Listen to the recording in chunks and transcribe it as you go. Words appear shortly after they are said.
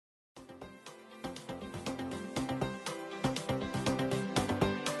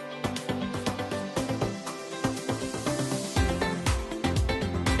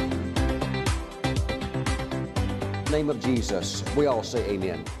name of Jesus, we all say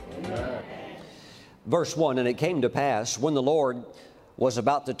amen. Amen. Verse 1, and it came to pass, when the Lord was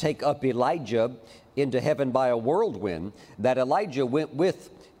about to take up Elijah into heaven by a whirlwind, that Elijah went with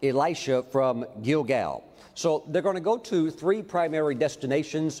Elisha from Gilgal. So they're going to go to three primary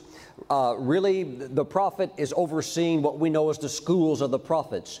destinations. Really, the prophet is overseeing what we know as the schools of the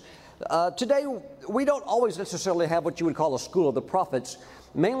prophets. Today, we don't always necessarily have what you would call a school of the prophets,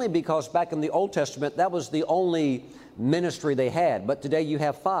 mainly because back in the Old Testament, that was the only ministry they had. But today you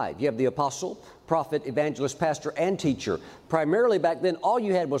have five. You have the apostle, prophet, evangelist, pastor, and teacher. Primarily back then, all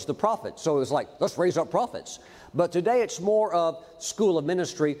you had was the prophet. So it was like, let's raise up prophets. But today it's more of school of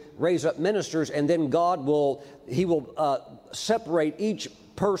ministry, raise up ministers, and then God will separate each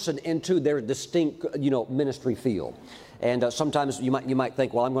person into their distinct, ministry field. And sometimes you might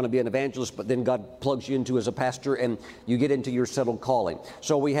think, well, I'm going to be an evangelist, but then God plugs you into as a pastor and you get into your settled calling.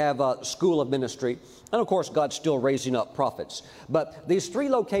 So we have a school of ministry, and of course God's still raising up prophets. But these three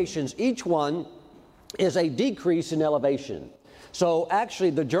locations, each one is a decrease in elevation. So actually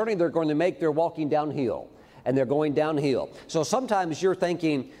the journey they're going to make, they're walking downhill, and they're going downhill. So sometimes you're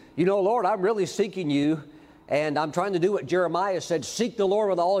thinking, Lord, I'm really seeking you, and I'm trying to do what Jeremiah said, seek the Lord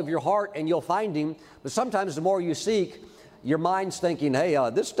with all of your heart and you'll find him. But sometimes the more you seek, your mind's thinking, hey,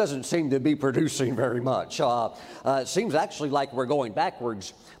 this doesn't seem to be producing very much. It seems actually like we're going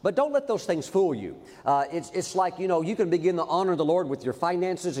backwards. But don't let those things fool you. It's like, you can begin to honor the Lord with your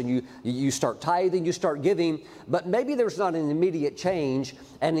finances, and you start tithing, you start giving, but maybe there's not an immediate change,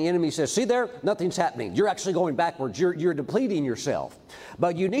 and the enemy says, see there, nothing's happening. You're actually going backwards. You're depleting yourself.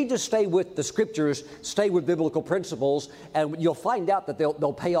 But you need to stay with the Scriptures, stay with biblical principles, and you'll find out that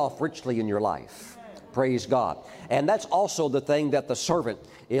they'll pay off richly in your life. Praise God. And that's also the thing that the servant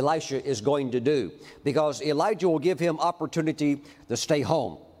Elisha is going to do, because Elijah will give him opportunity to stay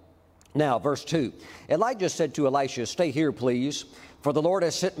home. Now, verse 2, Elijah said to Elisha, stay here, please, for the Lord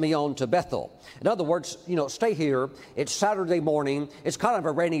has sent me on to Bethel. In other words, stay here. It's Saturday morning. It's kind of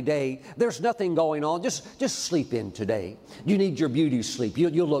a rainy day. There's nothing going on. Just sleep in today. You need your beauty sleep.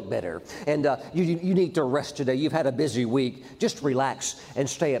 You'll look better. And you need to rest today. You've had a busy week. Just relax and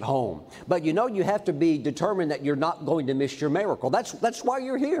stay at home. But you have to be determined that you're not going to miss your miracle. That's why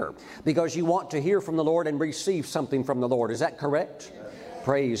you're here, because you want to hear from the Lord and receive something from the Lord. Is that correct?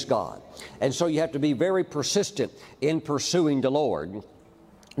 Praise God. And so you have to be very persistent in pursuing the Lord.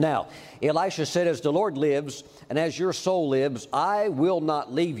 Now, Elisha said, as the Lord lives and as your soul lives, I will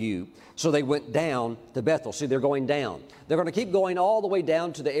not leave you. So they went down to Bethel. See, they're going down. They're going to keep going all the way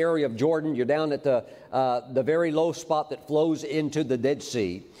down to the area of Jordan. You're down at the very low spot that flows into the Dead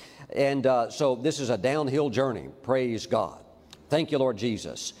Sea. And so this is a downhill journey. Praise God. Thank you, Lord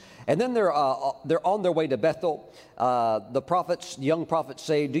Jesus. And then they're on their way to Bethel. The young prophets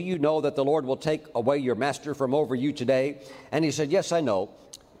say, do you know that the Lord will take away your master from over you today? And he said, yes, I know.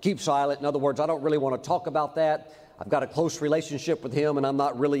 Keep silent. In other words, I don't really want to talk about that. I've got a close relationship with him, and I'm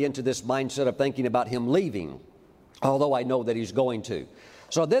not really into this mindset of thinking about him leaving, although I know that he's going to.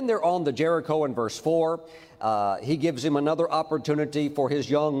 So then they're on the Jericho in verse 4. He gives him another opportunity for his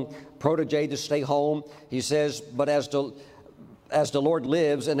young protege to stay home. He says, but as the Lord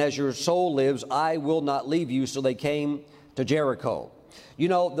lives and as your soul lives, I will not leave you. So they came to Jericho.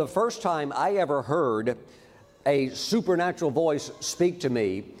 The first time I ever heard a supernatural voice speak to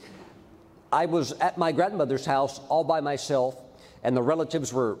me, I was at my grandmother's house all by myself, and the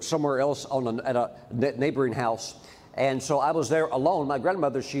relatives were somewhere else at a neighboring house. And so I was there alone. My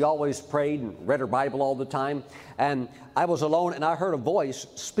grandmother, she always prayed and read her Bible all the time. And I was alone, and I heard a voice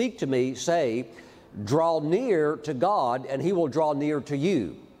speak to me, say, draw near to God, and he will draw near to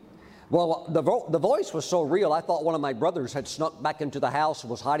you. Well, the voice was so real, I thought one of my brothers had snuck back into the house and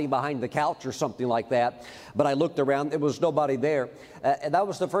was hiding behind the couch or something like that. But I looked around, there was nobody there. And that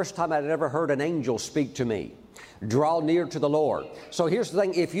was the first time I'd ever heard an angel speak to me. Draw near to the Lord. So here's the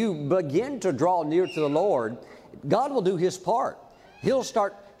thing, if you begin to draw near to the Lord, God will do his part. He'll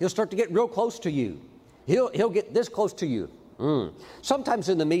start to get real close to you. He'll get this close to you. Sometimes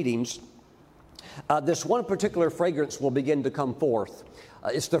in the meetings, this one particular fragrance will begin to come forth.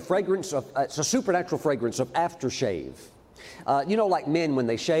 It's a supernatural fragrance of aftershave. Like men when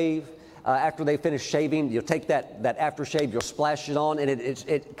they shave, after they finish shaving, you'll take that aftershave, you'll splash it on, and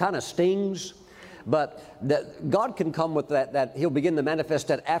it kind of stings. But God can come with that he'll begin to manifest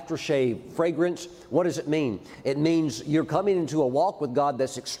that aftershave fragrance. What does it mean? It means you're coming into a walk with God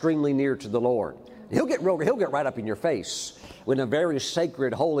that's extremely near to the Lord. He'll get right up in your face in a very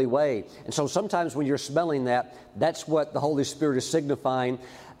sacred, holy way. And so sometimes when you're smelling that, that's what the Holy Spirit is signifying,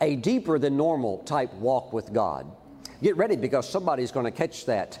 a deeper than normal type walk with God. Get ready, because somebody's going to catch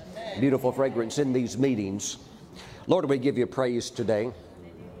that beautiful fragrance in these meetings. Lord, we give you praise today.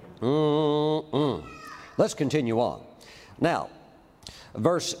 Let's continue on. Now,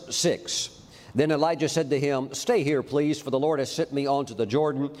 verse 6. Then Elijah said to him, stay here, please, for the Lord has sent me on to the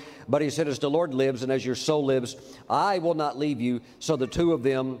Jordan. But he said, as the Lord lives and as your soul lives, I will not leave you. So the two of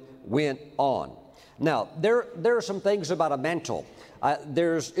them went on. Now, there are some things about a mantle.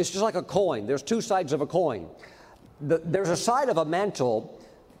 It's just like a coin. There's two sides of a coin. There's a side of a mantle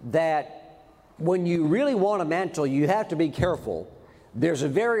that when you really want a mantle, you have to be careful. There's a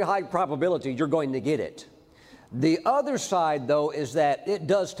very high probability you're going to get it. The other side, though, is that it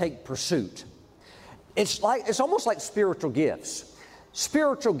does take pursuit. It's almost like spiritual gifts.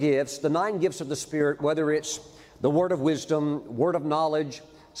 Spiritual gifts, the 9 gifts of the Spirit, whether it's the word of wisdom, word of knowledge,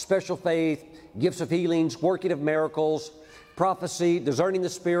 special faith, gifts of healings, working of miracles, prophecy, discerning the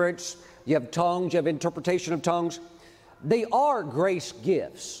spirits, you have tongues, you have interpretation of tongues. They are grace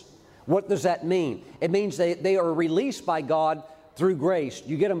gifts. What does that mean? It means they are released by God through grace.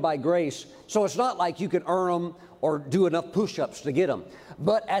 You get them by grace. So it's not like you can earn them or do enough push-ups to get them.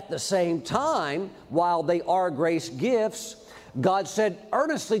 But at the same time, while they are grace gifts, God said,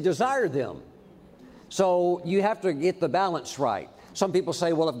 earnestly desire them. So you have to get the balance right. Some people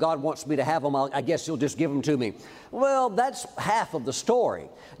say, well, if God wants me to have them, I guess He'll just give them to me. Well, that's half of the story.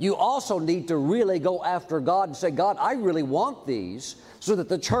 You also need to really go after God and say, God, I really want these so that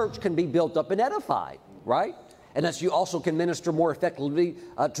the church can be built up and edified, right? And that you also can minister more effectively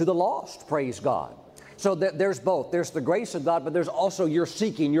to the lost, praise God. So there's both. There's the grace of God, but there's also your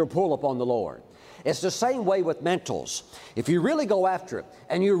seeking, your pull upon the Lord. It's the same way with mantles. If you really go after it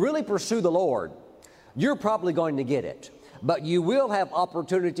and you really pursue the Lord, you're probably going to get it. But you will have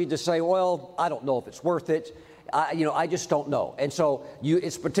opportunity to say, well, I don't know if it's worth it. I just don't know. And so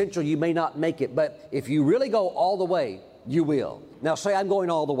it's potential you may not make it. But if you really go all the way, you will. Now say, I'm going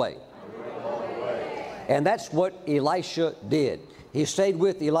all the way. And that's what Elisha did. He stayed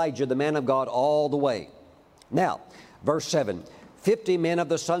with Elijah, the man of God, all the way. Now, verse 7, 50 men of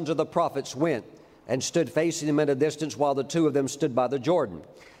the sons of the prophets went and stood facing him at a distance while the two of them stood by the Jordan.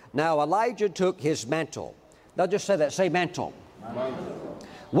 Now Elijah took his mantle. Now just say that. Say mantle. Mantle.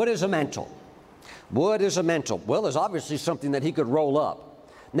 What is a mantle? What is a mantle? Well, there's obviously something that he could roll up.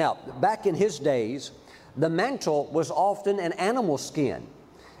 Now, back in his days, the mantle was often an animal skin,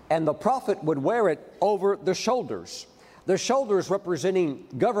 and the prophet would wear it over the shoulders. The shoulders representing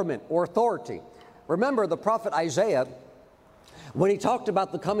government or authority. Remember, the prophet Isaiah, when he talked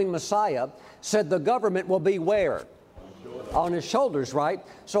about the coming Messiah, said the government will be where? On his shoulders, right?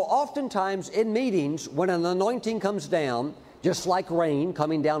 So oftentimes in meetings, when an anointing comes down, just like rain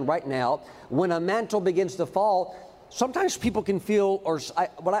coming down right now, when a mantle begins to fall, sometimes people can feel,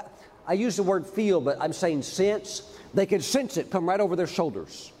 I use the word feel, but I'm saying sense. They can sense it come right over their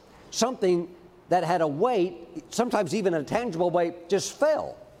shoulders. Something that had a weight, sometimes even a tangible weight, just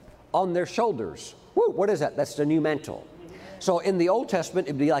fell on their shoulders. Woo, what is that? That's the new mantle. So in the Old Testament,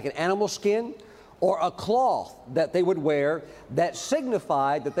 it would be like an animal skin or a cloth that they would wear that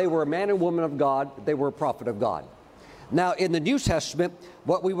signified that they were a man and woman of God, they were a prophet of God. Now in the New Testament,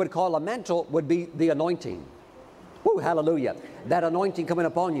 what we would call a mantle would be the anointing. Woo, hallelujah. That anointing coming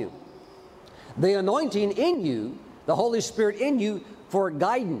upon you. The anointing in you, the Holy Spirit in you, for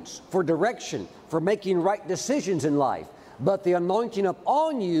guidance, for direction, for making right decisions in life. But the anointing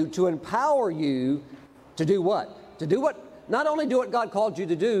upon you to empower you to do what? To do what? Not only do what God called you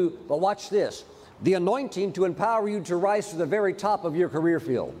to do, but watch this. The anointing to empower you to rise to the very top of your career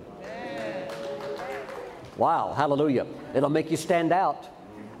field. Wow, hallelujah. It'll make you stand out.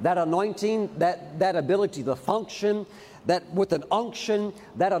 That anointing, that ability, the function, that with an unction,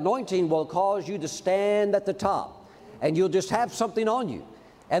 that anointing will cause you to stand at the top. And you'll just have something on you.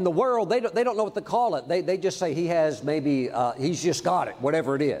 And the world, they don't know what to call it. They just say he has maybe, he's just got it,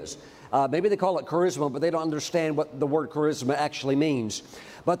 whatever it is. Maybe they call it charisma, but they don't understand what the word charisma actually means.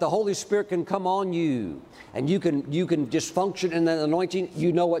 But the Holy Spirit can come on you, and you can just function in that anointing.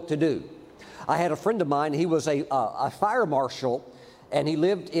 You know what to do. I had a friend of mine. He was a fire marshal, and he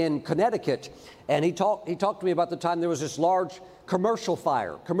lived in Connecticut. And he talked to me about the time there was this large commercial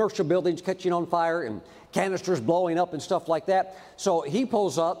fire, commercial buildings catching on fire, and canisters blowing up and stuff like that. So he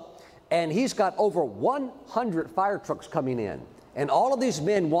pulls up, and he's got over 100 fire trucks coming in. And all of these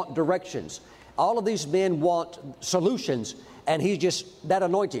men want directions. All of these men want solutions. And he's just, that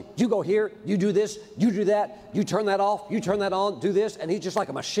anointing. You go here, you do this, you do that, you turn that off, you turn that on, do this. And he's just like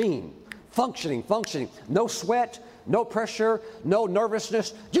a machine, functioning. No sweat, no pressure, no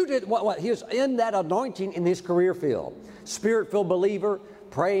nervousness. You did what? He was in that anointing in his career field. Spirit-filled believer,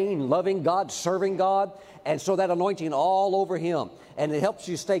 praying, loving God, serving God. And so that anointing all over him. And it helps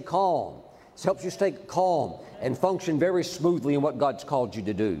you stay calm. It helps you stay calm and function very smoothly in what God's called you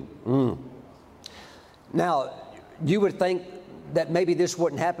to do. Now, you would think that maybe this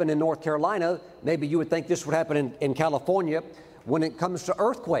wouldn't happen in North Carolina. Maybe you would think this would happen in California when it comes to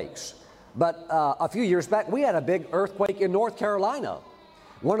earthquakes. But a few years back, we had a big earthquake in North Carolina.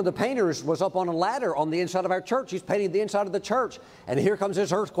 One of the painters was up on a ladder on the inside of our church. He's painting the inside of the church. And here comes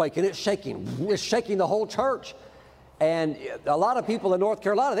this earthquake, and it's shaking. It's shaking the whole church. And a lot of people in North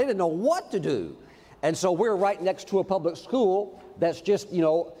Carolina, they didn't know what to do. And so we're right next to a public school that's just,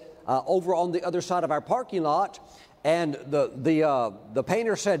 over on the other side of our parking lot. And the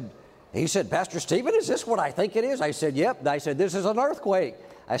painter said, Pastor Stephen, is this what I think it is? I said, yep. I said, this is an earthquake.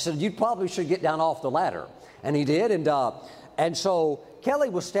 I said, you probably should get down off the ladder. And he did. And so Kelly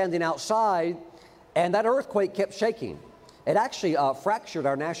was standing outside, and that earthquake kept shaking. It actually fractured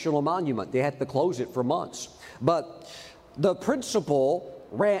our national monument. They had to close it for months. But the principal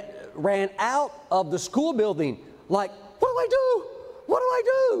ran out of the school building like, what do I do? What do I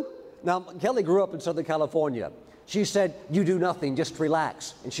do? Now, Kelly grew up in Southern California. She said, you do nothing, just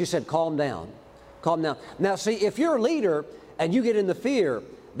relax. And she said, calm down, calm down. Now, see, if you're a leader and you get in the fear,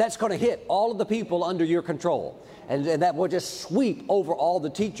 that's going to hit all of the people under your control. And that will just sweep over all the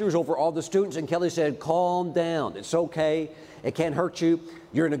teachers, over all the students. And Kelly said, calm down. It's okay. It can't hurt you.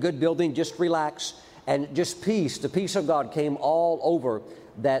 You're in a good building. Just relax. And just peace. The peace of God came all over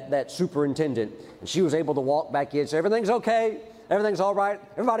that superintendent. And she was able to walk back in. So everything's okay. Everything's all right.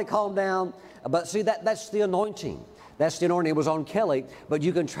 Everybody calm down. But see, that's the anointing. That's the anointing. It was on Kelly. But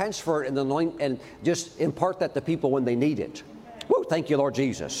you can transfer it in the anointing and just impart that to people when they need it. Woo, thank you, Lord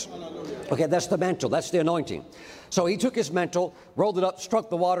Jesus. Okay, that's the mantle. That's the anointing. So he took his mantle, rolled it up, struck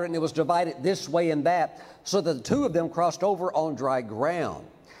the water, and it was divided this way and that, so that the two of them crossed over on dry ground.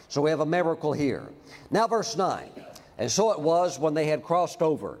 So we have a miracle here. Now verse 9. And so it was when they had crossed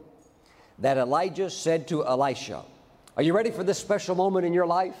over that Elijah said to Elisha, are you ready for this special moment in your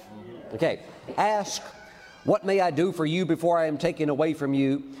life? Okay. Ask, what may I do for you before I am taken away from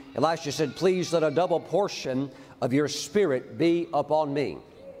you? Elisha said, please let a double portion of your spirit be upon me.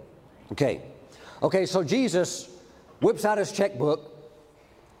 Okay, so Jesus whips out his checkbook,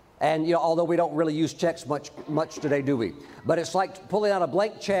 and although we don't really use checks much today, do we? But it's like pulling out a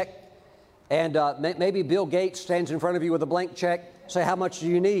blank check, and maybe Bill Gates stands in front of you with a blank check. Say, how much do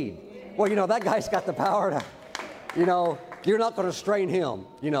you need? Well, that guy's got the power to, you're not going to strain him,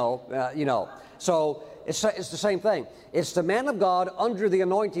 So it's the same thing. It's the man of God under the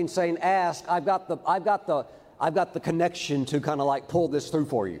anointing saying, ask. I've got the connection to kind of like pull this through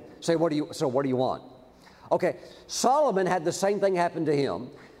for you. Say, what do you want? Okay, Solomon had the same thing happen to him.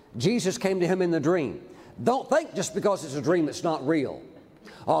 Jesus came to him in the dream. Don't think just because it's a dream it's not real.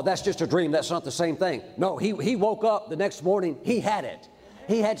 Oh, that's just a dream. That's not the same thing. No, he woke up the next morning. He had it.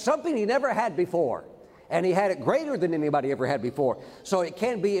 He had something he never had before. And he had it greater than anybody ever had before. So it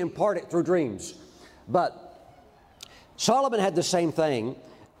can be imparted through dreams. But Solomon had the same thing.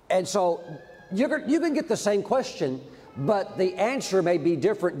 And so you can get the same question, but the answer may be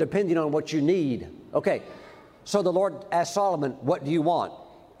different depending on what you need. Okay, so the Lord asked Solomon, what do you want?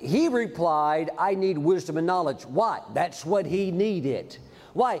 He replied, I need wisdom and knowledge. Why? That's what he needed.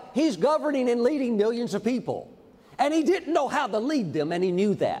 Why? He's governing and leading millions of people. And he didn't know how to lead them, and he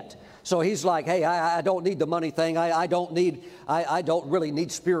knew that. So he's like, hey, I don't need the money thing. I don't really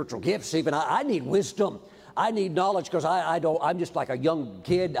need spiritual gifts even. I need wisdom. I need knowledge because I'm just like a young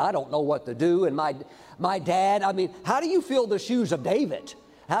kid. I don't know what to do. And my dad, how do you fill the shoes of David?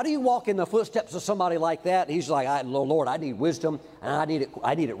 How do you walk in the footsteps of somebody like that? He's like, Lord, I need wisdom, and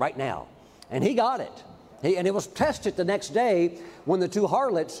I need it right now. And he got it. And it was tested the next day when the two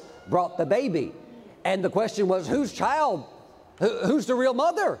harlots brought the baby. And the question was, whose child? Who's the real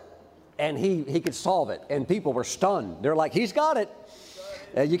mother? And he could solve it. And people were stunned. They're like, he's got it.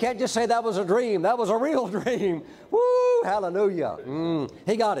 You can't just say that was a dream. That was a real dream. Woo, hallelujah.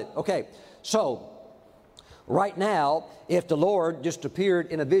 He got it. Okay, so right now, if the Lord just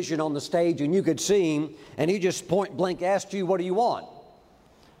appeared in a vision on the stage and you could see him, and he just point blank asked you, what do you want?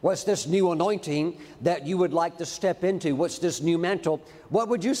 What's this new anointing that you would like to step into? What's this new mantle? What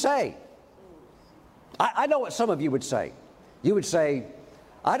would you say? I know what some of you would say. You would say,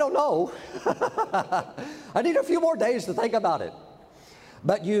 I don't know. I need a few more days to think about it.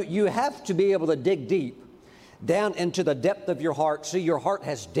 But you have to be able to dig deep down into the depth of your heart. See, your heart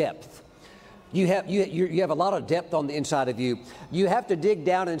has depth. You have a lot of depth on the inside of you. You have to dig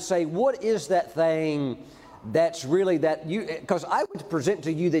down and say, what is that thing that's really that you, because I would present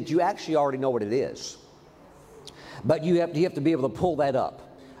to you that you actually already know what it is. But you have to be able to pull that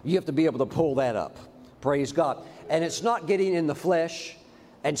up. You have to be able to pull that up. Praise God. And it's not getting in the flesh.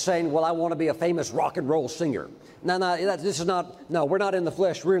 and saying, well, I want to be a famous rock and roll singer. No, we're not in the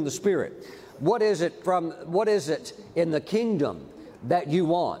flesh, we're in the Spirit. What is it in the kingdom that you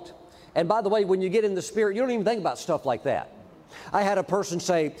want? And by the way, when you get in the Spirit, you don't even think about stuff like that. I had a person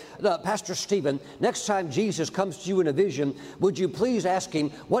say, Pastor Stephen, next time Jesus comes to you in a vision, would you please ask him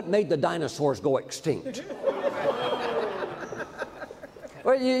what made the dinosaurs go extinct?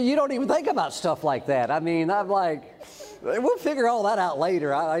 Well, you don't even think about stuff like that. I mean, I'm like, we'll figure all that out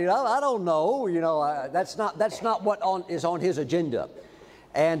later. I don't know. That's not what is on his agenda.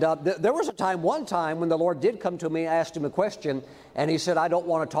 And there was one time when the Lord did come to me, I asked him a question, and he said, I don't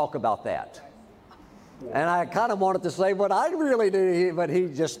want to talk about that. And I kind of wanted to say what I really do, but he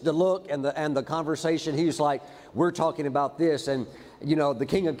just, the look and the conversation, he's like, we're talking about this, and the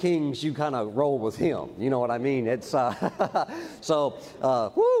King of Kings, you kind of roll with him. You know what I mean? It's whoo,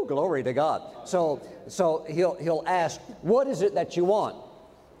 glory to God. So he'll ask, what is it that you want?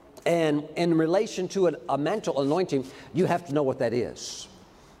 And in relation to a mantle anointing, you have to know what that is.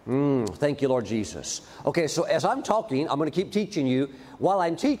 Thank you, Lord Jesus. Okay, so as I'm talking, I'm going to keep teaching you. While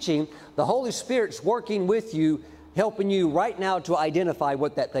I'm teaching, the Holy Spirit's working with you, helping you right now to identify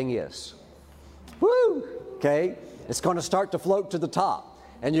what that thing is. Woo! Okay? It's going to start to float to the top,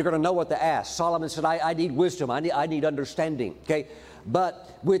 and you're going to know what to ask. Solomon said, I need wisdom. I need understanding. Okay?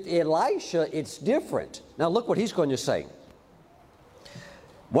 But with Elisha, it's different. Now look what he's going to say.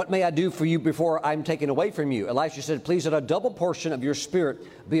 What may I do for you before I'm taken away from you? Elisha said, please let a double portion of your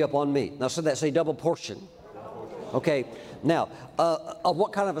spirit be upon me. Now, so that's a double portion. Okay. Now, of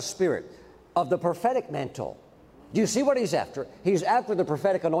what kind of a spirit? Of the prophetic mantle. Do you see what he's after? He's after the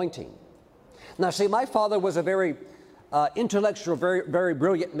prophetic anointing. Now, see, my father was a very intellectual, very, very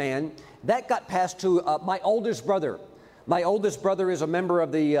brilliant man. That got passed to my oldest brother. My oldest brother is a member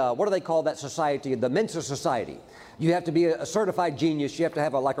of the, what do they call that society? The Mensa Society. You have to be a certified genius. You have to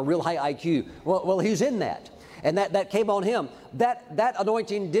have a real high IQ. Well, he's in that. And that came on him. That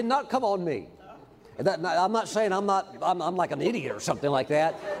anointing did not come on me. I'm not saying I'm like an idiot or something like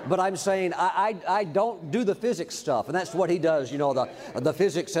that, but I'm saying I don't do the physics stuff, and that's what he does. The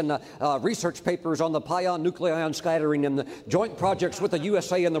physics and the research papers on the pion nucleon scattering and the joint projects with the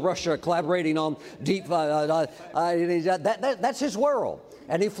USA and the Russia collaborating on deep. That's his world,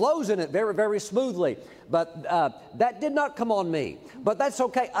 and he flows in it very, very smoothly. But that did not come on me. But that's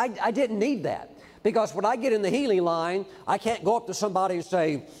okay. I didn't need that, because when I get in the healing line, I can't go up to somebody and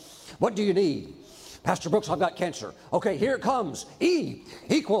say, "What do you need?" Pastor Brooks, I've got cancer. Okay, here it comes. E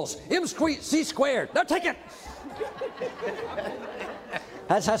equals MC squared. Now take it.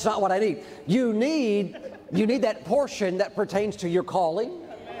 That's not what I need. You need that portion that pertains to your calling.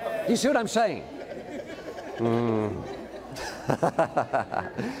 Do you see what I'm saying?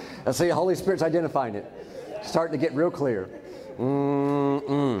 I see the Holy Spirit's identifying it. Starting to get real clear.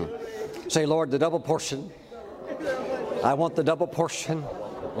 Say, Lord, the double portion. I want the double portion.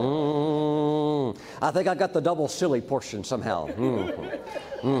 I think I got the double silly portion somehow.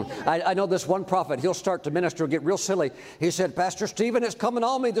 I know this one prophet, he'll start to minister, get real silly. He said, Pastor Stephen, it's coming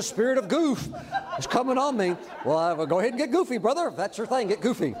on me, the spirit of goof. It's coming on me. Well, go ahead and get goofy, brother. If that's your thing, get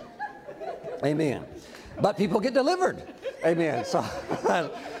goofy. Amen. But people get delivered. Amen. So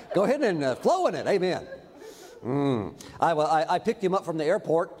go ahead and flow in it. Amen. I picked him up from the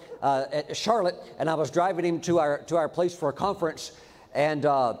airport at Charlotte, and I was driving him to our place for a conference. And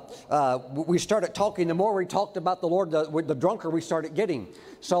we started talking. The more we talked about the Lord, the drunker we started getting.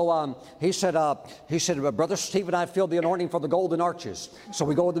 So he said, Brother Stephen, I feel the anointing for the golden arches. So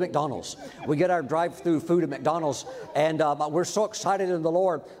we go to the McDonald's. We get our drive-through food at McDonald's, and we're so excited in the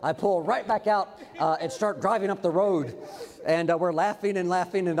Lord. I pull right back out and start driving up the road, and we're laughing,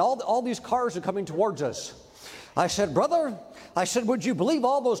 and all these cars are coming towards us. I said, brother, would you believe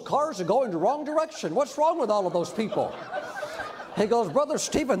all those cars are going the wrong direction? What's wrong with all of those people? He goes, Brother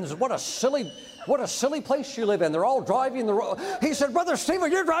Stevens, what a silly place you live in. They're all driving the road. He said, Brother Stephen,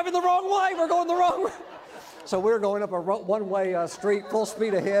 you're driving the wrong way. We're going the wrong way. So we're going up a one-way street, full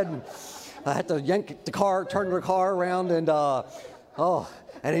speed ahead. And I had to yank the car, turn the car around, and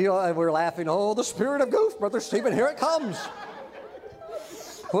we're laughing. Oh, the spirit of goof, Brother Stephen, here it comes.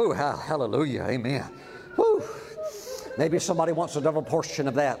 Whew, hallelujah, amen. Whew. Maybe somebody wants a double portion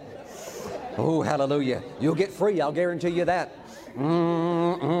of that. Oh, hallelujah. You'll get free, I'll guarantee you that.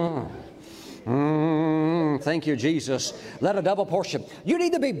 Thank you, Jesus. Let a double portion. You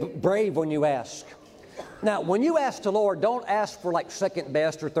need to be brave when you ask. Now, when you ask the Lord, don't ask for like second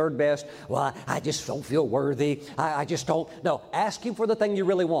best or third best. Well, I just don't feel worthy. I just don't. No, ask Him for the thing you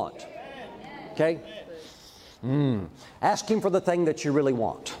really want. Okay? Ask Him for the thing that you really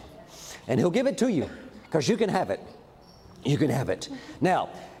want. And He'll give it to you, because you can have it. You can have it. Now,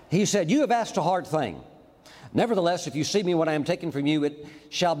 he said, you have asked a hard thing. Nevertheless, if you see me when I am taken from you, it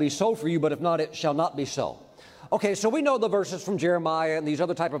shall be so for you, but if not, it shall not be so. Okay, so we know the verses from Jeremiah and these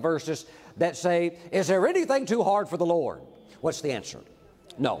other type of verses that say, is there anything too hard for the Lord? What's the answer?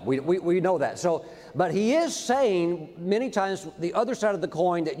 No, we know that. So, but he is saying many times the other side of the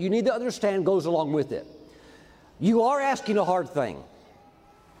coin that you need to understand goes along with it. You are asking a hard thing.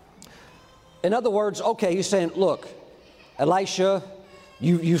 In other words, okay, he's saying, look, Elisha,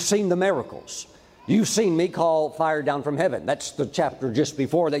 you've seen the miracles. You've seen me call fire down from heaven. That's the chapter just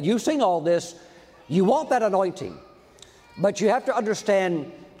before that. You've seen all this. You want that anointing. But you have to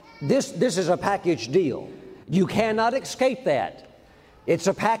understand this is a package deal. You cannot escape that. It's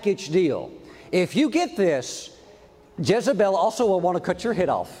a package deal. If you get this, Jezebel also will want to cut your head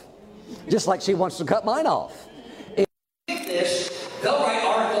off, just like she wants to cut mine off. If you get this, they'll write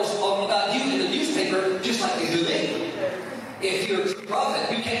articles about you in the newspaper just like they do me. If you're a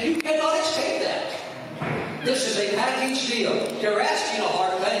prophet, you cannot escape that. This is a package deal. You're asking a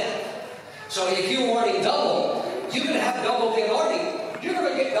hard thing. So if you're wanting double, you can have double the anointing. You're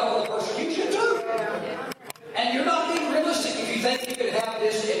going to get double the persecution too. And you're not being realistic if you think you could have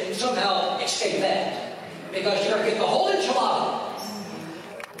this and somehow escape that. Because you're going to get the whole enchilada.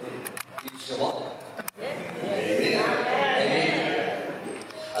 You still want it? Amen.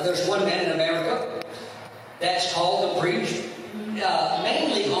 There's one man in America that's called to preach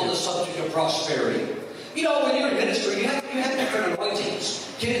mainly on the subject of prosperity. You know, when you're in ministry, you have different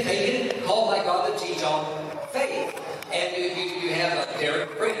anointings. Kenneth Hagin, called by God to teach on faith. And you have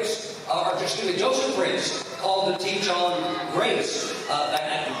Derek Prince, or just Joseph Prince, called to teach on grace.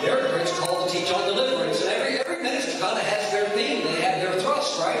 And Derek Prince called to teach on deliverance. And every ministry kind of has their theme. They have their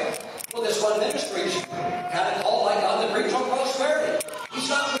thrust, right? Well, this one ministry is kind of called by God to preach on prosperity. He's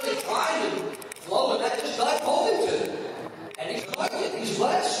not really trying to flow in that, just God called him to. And he's anointed, he's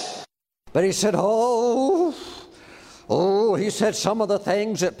blessed. But he said, he said some of the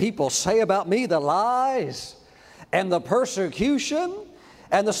things that people say about me, the lies and the persecution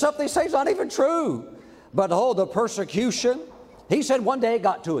and the stuff they say is not even true. But the persecution. He said one day it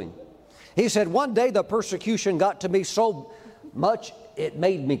got to him. He said one day the persecution got to me so much it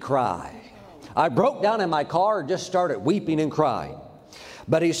made me cry. I broke down in my car and just started weeping and crying.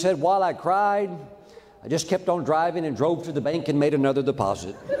 But he said while I cried, I just kept on driving and drove to the bank and made another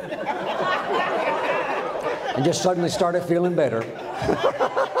deposit. And just suddenly started feeling better.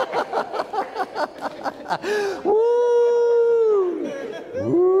 Woo!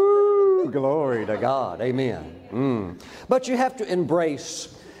 Woo! Glory to God. Amen. But you have to embrace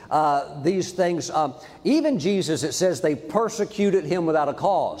these things. Even Jesus, it says they persecuted him without a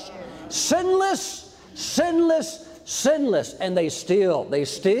cause. Sinless, sinless, sinless. And they still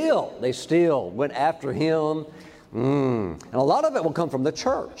went after him. And a lot of it will come from the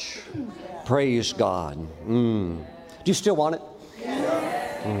church. Praise God. Do you still want it?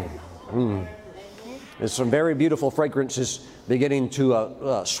 There's some very beautiful fragrances beginning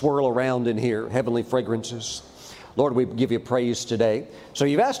to swirl around in here, heavenly fragrances. Lord, we give you praise today. So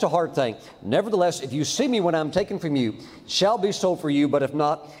you've asked a hard thing. Nevertheless, if you see me when I'm taken from you, it shall be so for you, but if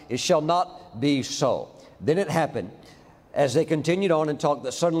not, it shall not be so. Then it happened, as they continued on and talked,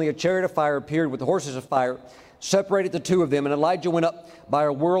 that suddenly a chariot of fire appeared with horses of fire, separated the two of them, and Elijah went up by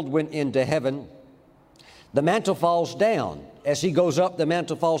a whirlwind into heaven. The mantle falls down. As he goes up, the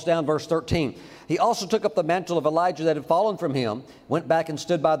mantle falls down, verse 13. He also took up the mantle of Elijah that had fallen from him, went back and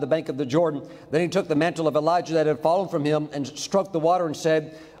stood by the bank of the Jordan. Then he took the mantle of Elijah that had fallen from him and struck the water and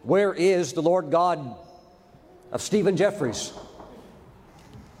said, where is the Lord God of Stephen Jeffries?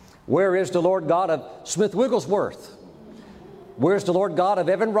 Where is the Lord God of Smith Wigglesworth? Where's the Lord God of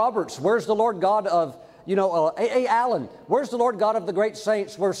Evan Roberts? Where's the Lord God of A.A. Allen? Where's the Lord God of the great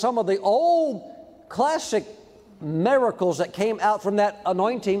saints? Where some of the old classic miracles that came out from that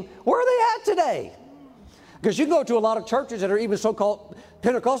anointing, where are they at today? Because you go to a lot of churches that are even so-called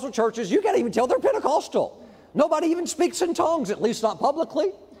Pentecostal churches, you can't even tell they're Pentecostal. Nobody even speaks in tongues, at least not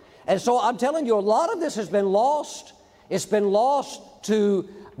publicly. And so I'm telling you, a lot of this has been lost. It's been lost to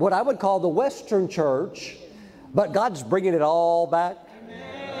what I would call the Western church, but God's bringing it all back.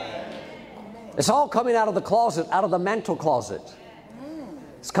 It's all coming out of the closet, out of the mantle closet.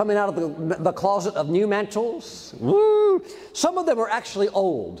 It's coming out of the closet of new mantles. Woo! Some of them are actually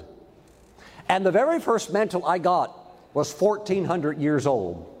old. And the very first mantle I got was 1,400 years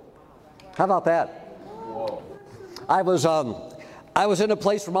old. How about that? I was in a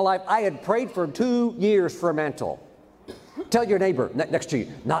place for my life. I had prayed for 2 years for a mantle. Tell your neighbor next to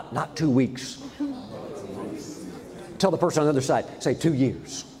you, not 2 weeks. Tell the person on the other side, say 2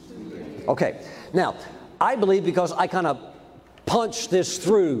 years. Okay. Now, I believe because I kind of punch this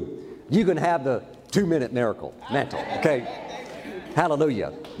through, you can have the 2-minute miracle mantle, okay?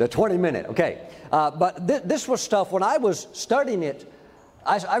 Hallelujah. The 20-minute, okay. But this was stuff, when I was studying it,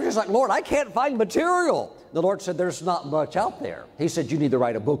 I was just like, Lord, I can't find material. The Lord said, there's not much out there. He said, you need to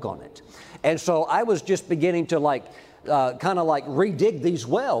write a book on it. And so I was just beginning to kind of redig these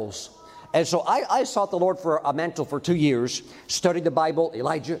wells. And so I sought the Lord for a mantle for 2 years, studied the Bible,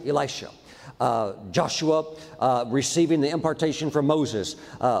 Elijah, Elisha, Joshua, receiving the impartation from Moses,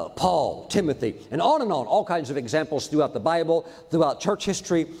 Paul, Timothy, and on, all kinds of examples throughout the Bible, throughout church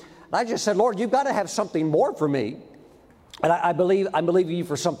history. And I just said, Lord, you've got to have something more for me. And I'm believing you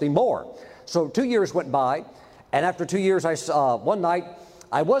for something more. So 2 years went by, and after 2 years, one night,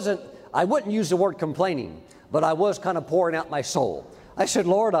 I wouldn't use the word complaining, but I was kind of pouring out my soul. I said,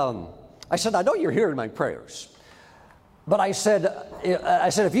 Lord, I know you're hearing my prayers. But I said,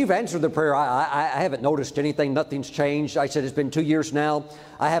 if you've answered the prayer, I haven't noticed anything. Nothing's changed. I said, it's been 2 years now.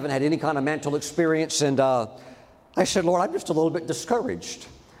 I haven't had any kind of mantle experience. And I said, Lord, I'm just a little bit discouraged.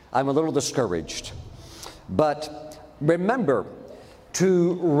 I'm a little discouraged. But remember,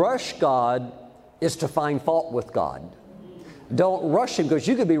 to rush God is to find fault with God. Don't rush Him, because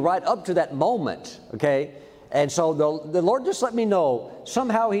you could be right up to that moment, okay? And so the Lord just let me know.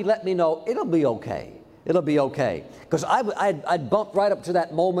 Somehow He let me know it'll be okay. It'll be okay. Because I'd bumped right up to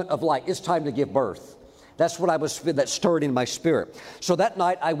that moment of it's time to give birth. That's what that stirred in my spirit. So that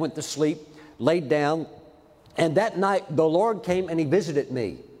night I went to sleep, laid down, and that night the Lord came and He visited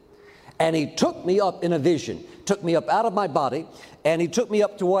me. And He took me up in a vision, took me up out of my body, and He took me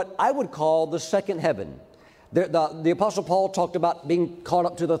up to what I would call the second heaven. The Apostle Paul talked about being caught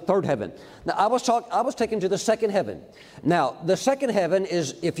up to the third heaven. Now, I was taken to the second heaven. Now, the second heaven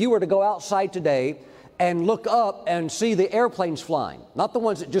is if you were to go outside today and look up and see the airplanes flying, not the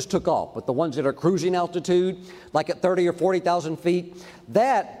ones that just took off, but the ones that are cruising altitude, like at 30 or 40,000 feet,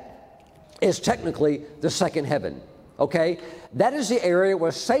 that is technically the second heaven, okay? That is the area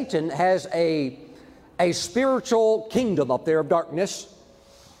where Satan has a spiritual kingdom up there of darkness.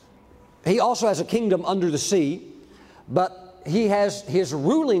 He also has a kingdom under the sea, but he has his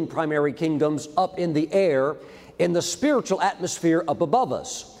ruling primary kingdoms up in the air, in the spiritual atmosphere up above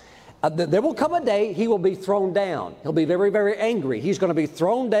us. There will come a day he will be thrown down. He'll be very, very angry. He's going to be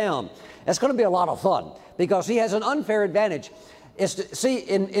thrown down. It's going to be a lot of fun because he has an unfair advantage.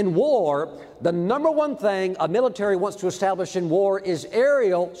 In war, the number one thing a military wants to establish in war is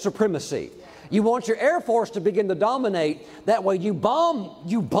aerial supremacy. You want your Air Force to begin to dominate. That way you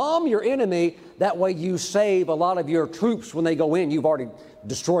bomb your enemy. That way you save a lot of your troops when they go in. You've already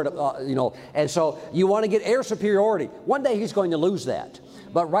destroyed, and so you want to get air superiority. One day he's going to lose that.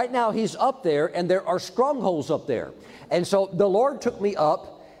 But right now he's up there, and there are strongholds up there. And so the Lord took me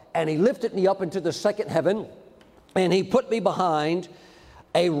up, and He lifted me up into the second heaven, and He put me behind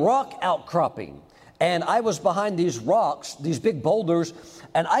a rock outcropping. And I was behind these rocks, these big boulders,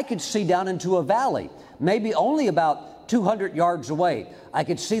 and I could see down into a valley, maybe only about 200 yards away. I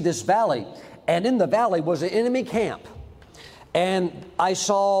could see this valley, and in the valley was an enemy camp. And I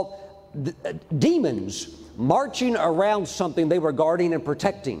saw demons marching around something they were guarding and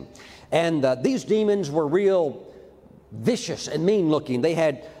protecting. And these demons were real vicious and mean looking. They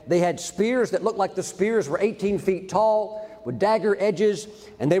had spears that looked like the spears were 18 feet tall with dagger edges,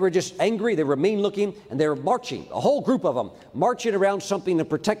 and they were just angry. They were mean looking, and they were marching, a whole group of them, marching around something and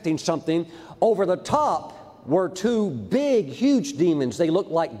protecting something. Over the top were two big, huge demons. They looked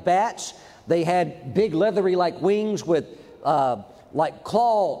like bats. They had big leathery like wings with like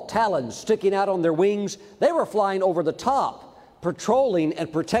claw talons sticking out on their wings. They were flying over the top, patrolling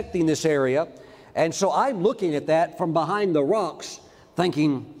and protecting this area. And so I'm looking at that from behind the rocks,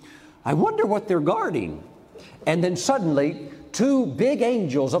 thinking, I wonder what they're guarding. And then suddenly, two big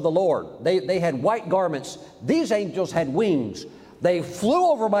angels of the Lord, they had white garments. These angels had wings. They flew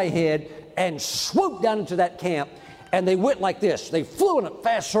over my head and swooped down into that camp, and they went like this. They flew in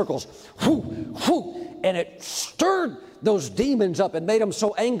fast circles, whoo, whoo, and it stirred those demons up and made them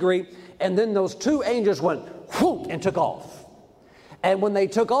so angry. And then those two angels went whoop and took off. And when they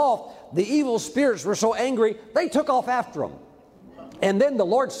took off, the evil spirits were so angry, they took off after them. And then the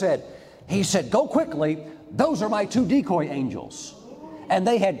Lord said, He said, go quickly. Those are my two decoy angels. And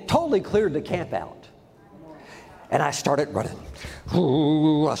they had totally cleared the camp out. And I started running.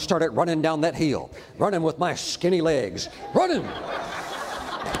 Ooh, I started running down that hill, running with my skinny legs, running.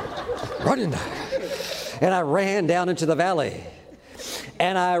 And I ran down into the valley.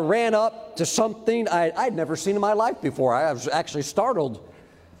 And I ran up to something I'd never seen in my life before. I was actually startled.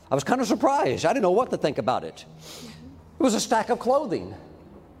 I was kind of surprised. I didn't know what to think about it. It was a stack of clothing.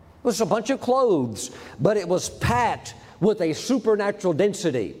 It was a bunch of clothes, but it was packed with a supernatural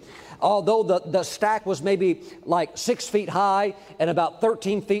density. Although the stack was maybe like 6 feet high and about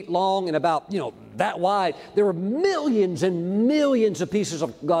 13 feet long and about, that wide, there were millions and millions of pieces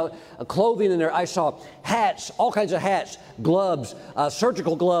of clothing in there. I saw hats, all kinds of hats, gloves,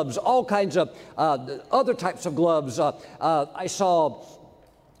 surgical gloves, all kinds of other types of gloves. I saw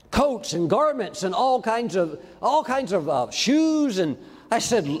coats and garments and all kinds of shoes. And I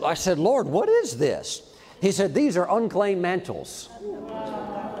said, Lord, what is this? He said, these are unclaimed mantles.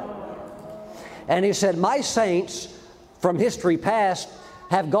 And he said, my saints from history past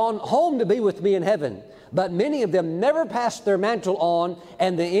have gone home to be with me in heaven, but many of them never passed their mantle on,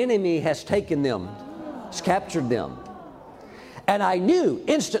 and the enemy has taken them, has captured them. And I knew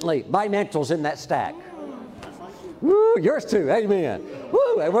instantly my mantle's in that stack. Woo, yours too, amen.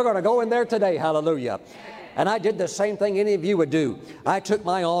 Woo, and we're going to go in there today, hallelujah. And I did the same thing any of you would do. I took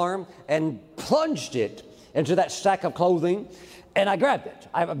my arm and plunged it into that stack of clothing, and I grabbed it.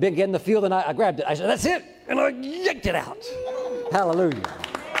 I began to feel, and I grabbed it. I said, that's it. And I yanked it out. Hallelujah.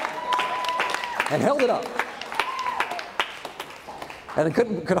 And held it up. And I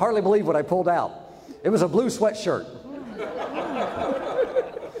could hardly believe what I pulled out. It was a blue sweatshirt.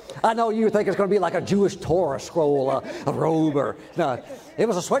 I know you think it's going to be like a Jewish Torah scroll, a robe, or no. It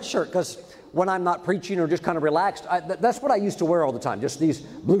was a sweatshirt, because when I'm not preaching or just kind of relaxed, that's what I used to wear all the time, just these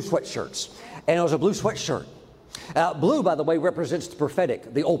blue sweatshirts. And it was a blue sweatshirt. Blue, by the way, represents the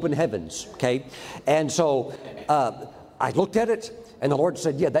prophetic, the open heavens, okay? And so I looked at it, and the Lord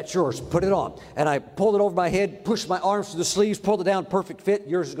said, yeah, that's yours. Put it on. And I pulled it over my head, pushed my arms to the sleeves, pulled it down, perfect fit.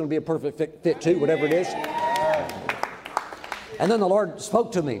 Yours is going to be a perfect fit too, whatever it is. And then the Lord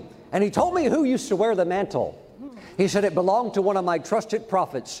spoke to me, and He told me who used to wear the mantle. He said it belonged to one of my trusted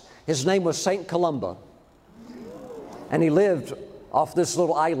prophets. His name was St. Columba. And he lived off this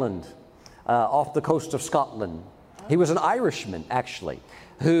little island off the coast of Scotland. He was an Irishman, actually,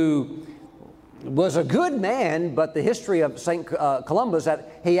 who was a good man, but the history of St. Columba is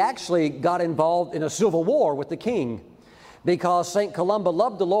that he actually got involved in a civil war with the king, because St. Columba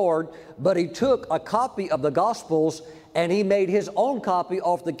loved the Lord, but he took a copy of the Gospels and he made his own copy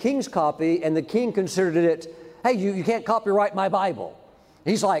off the king's copy, and the king considered it, hey, you can't copyright my Bible.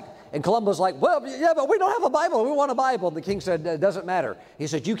 He's like, and Columba's like, well, yeah, but we don't have a Bible. We want a Bible. And the king said, it doesn't matter. He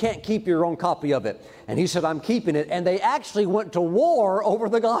said, you can't keep your own copy of it. And he said, I'm keeping it. And they actually went to war over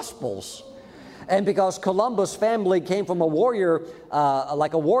the Gospels. And because Columba's family came from a warrior,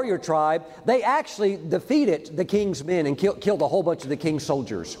 like a warrior tribe, they actually defeated the king's men and killed a whole bunch of the king's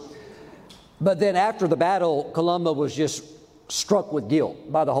soldiers. But then after the battle, Columba was just struck with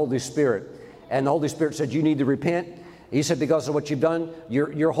guilt by the Holy Spirit. And the Holy Spirit said, you need to repent. He said, because of what you've done,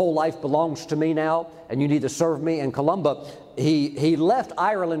 your whole life belongs to me now, and you need to serve me. And Columba, he left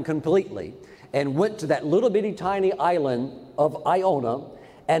Ireland completely and went to that little bitty tiny island of Iona,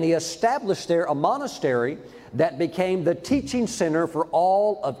 and he established there a monastery that became the teaching center for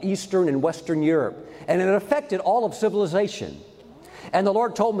all of Eastern and Western Europe. And it affected all of civilization. And the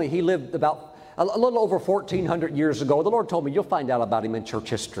Lord told me he lived about a little over 1,400 years ago. The Lord told me, you'll find out about him in church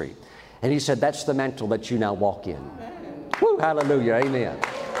history. And He said, that's the mantle that you now walk in. Woo, hallelujah, amen.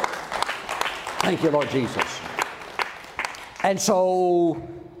 Thank you, Lord Jesus. And so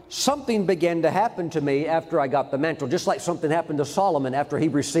something began to happen to me after I got the mantle, just like something happened to Solomon after he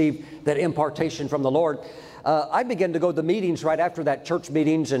received that impartation from the Lord. I began to go to meetings right after that, church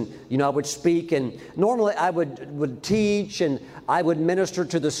meetings, and I would speak, and normally I would teach, and I would minister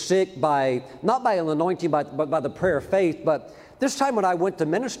to the sick not by an anointing, but by the prayer of faith. But this time when I went to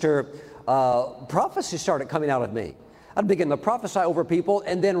minister, prophecy started coming out of me. I'd begin to prophesy over people,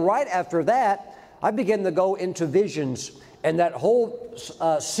 and then right after that, I began to go into visions, and that whole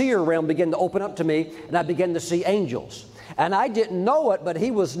seer realm began to open up to me, and I began to see angels. And I didn't know it, but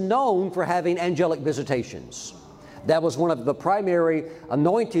he was known for having angelic visitations. That was one of the primary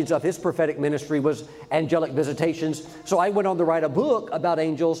anointings of his prophetic ministry, was angelic visitations. So I went on to write a book about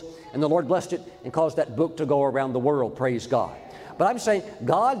angels, and the Lord blessed it and caused that book to go around the world, praise God. But I'm saying,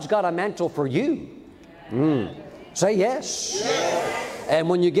 God's got a mantle for you. Say yes. Yes. And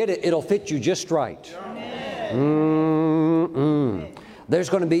when you get it, it'll fit you just right. There's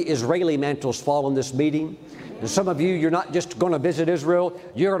going to be Israeli mantles fall in this meeting. And some of you, you're not just going to visit Israel.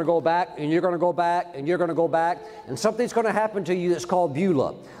 You're going to go back, and you're going to go back, and you're going to go back. And something's going to happen to you that's called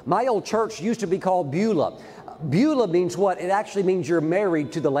Beulah. My old church used to be called Beulah. Beulah means what? It actually means you're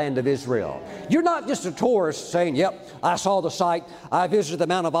married to the land of Israel. You're not just a tourist saying, yep, I saw the site, I visited the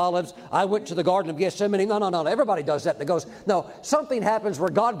Mount of Olives, I went to the Garden of Gethsemane. No. Everybody does that. That goes, no, something happens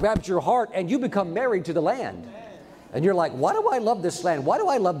where God grabs your heart and you become married to the land. And you're like, why do I love this land? Why do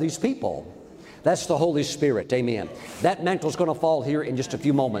I love these people? That's the Holy Spirit. Amen. That mantle's going to fall here in just a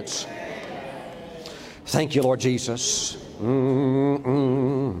few moments. Thank you, Lord Jesus.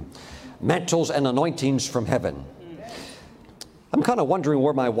 Mantles and anointings from heaven. I'm kind of wondering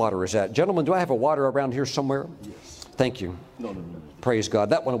where my water is at. Gentlemen, do I have a water around here somewhere? Yes. Thank you. No. Praise God.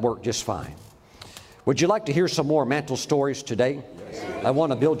 That one will work just fine. Would you like to hear some more mantle stories today? Yes. I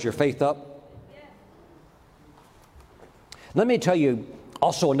want to build your faith up. Let me tell you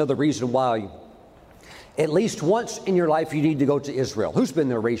also another reason why at least once in your life you need to go to Israel. Who's been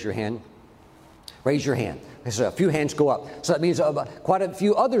there? Raise your hand. Raise your hand. There's a few hands go up. So that means quite a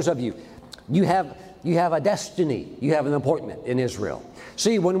few others of you. You have a destiny. You have an appointment in Israel.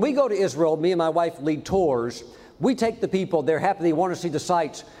 See, when we go to Israel, me and my wife lead tours. We take the people. They're happy. They want to see the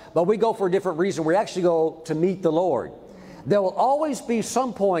sights. But we go for a different reason. We actually go to meet the Lord. There will always be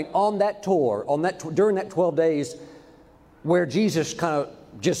some point on that tour, during that 12 days, where Jesus kind of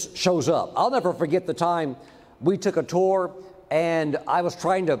just shows up. I'll never forget the time we took a tour, and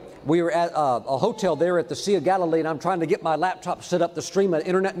we were at a hotel there at the Sea of Galilee, and I'm trying to get my laptop set up to stream an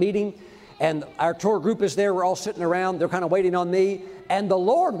internet meeting, and our tour group is there. We're all sitting around. They're kind of waiting on me, and the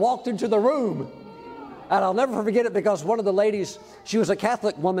Lord walked into the room. And I'll never forget it because one of the ladies, she was a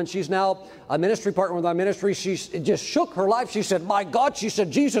Catholic woman. She's now a ministry partner with our ministry. It just shook her life. She said, my God, she said,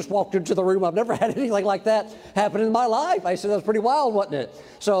 Jesus walked into the room. I've never had anything like that happen in my life. I said, that's pretty wild, wasn't it?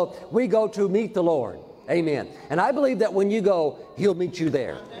 So we go to meet the Lord. Amen. And I believe that when you go, He'll meet you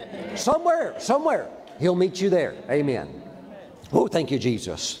there. Somewhere, He'll meet you there. Amen. Oh, thank you,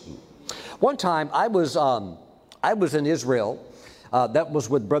 Jesus. One time I was in Israel. That was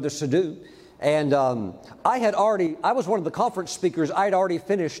with Brother Sadhu. And I was one of the conference speakers. I had already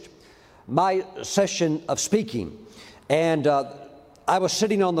finished my session of speaking. And I was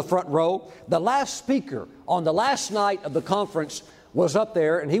sitting on the front row. The last speaker on the last night of the conference was up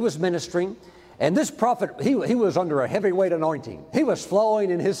there, and he was ministering. And this prophet, he was under a heavyweight anointing. He was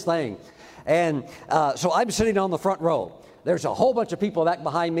flowing in his thing. And so I'm sitting on the front row. There's a whole bunch of people back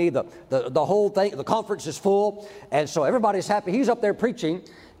behind me. The whole thing, the conference is full. And so everybody's happy. He's up there preaching.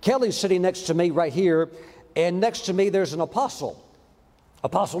 Kelly's sitting next to me right here, and next to me there's an apostle.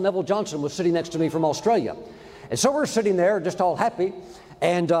 Apostle Neville Johnson was sitting next to me from Australia. And so we're sitting there just all happy,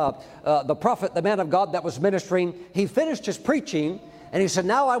 and the prophet, the man of God that was ministering, he finished his preaching, and he said,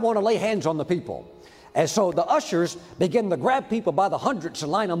 now I want to lay hands on the people. And so the ushers begin to grab people by the hundreds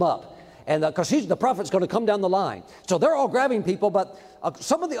and line them up. And because the prophet's going to come down the line. So they're all grabbing people, but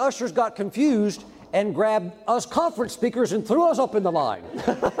some of the ushers got confused and grabbed us conference speakers and threw us up in the line.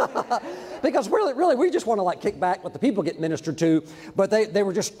 Because really, we just want to kick back, let the people get ministered to. But they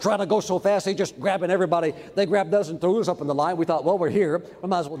were just trying to go so fast, they just grabbing everybody. They grabbed us and threw us up in the line. We thought, well, we're here. We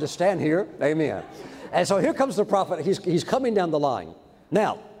might as well just stand here. Amen. And so here comes the prophet. He's coming down the line.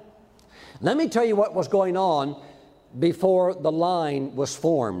 Now, let me tell you what was going on before the line was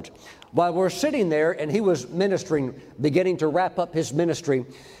formed. While we're sitting there, and he was ministering, beginning to wrap up his ministry,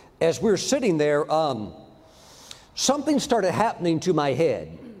 as we were sitting there, something started happening to my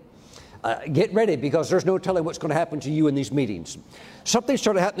head. Get ready, because there's no telling what's going to happen to you in these meetings. Something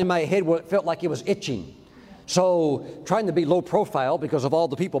started happening in my head where it felt like it was itching. So, trying to be low profile because of all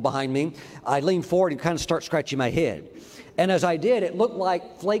the people behind me, I leaned forward and kind of start scratching my head. And as I did, it looked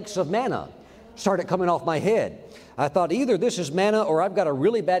like flakes of manna started coming off my head. I thought either this is manna or I've got a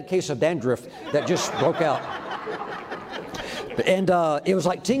really bad case of dandruff that just broke out. And it was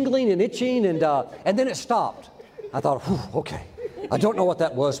like tingling and itching, and then it stopped. I thought, okay. I don't know what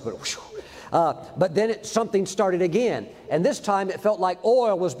that was, but then something started again. And this time it felt like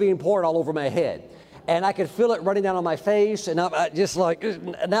oil was being poured all over my head. And I could feel it running down on my face, and I'm just like,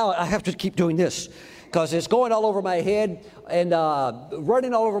 now I have to keep doing this, because it's going all over my head and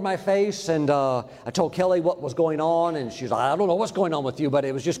running all over my face. And I told Kelly what was going on, and she's like, I don't know what's going on with you, but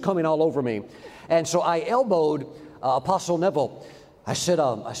it was just coming all over me. And so I elbowed Apostle Neville. I said,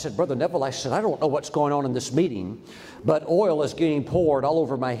 Brother Neville, I said, I don't know what's going on in this meeting, but oil is getting poured all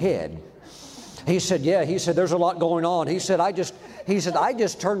over my head. He said, yeah. He said, there's a lot going on. He said, I just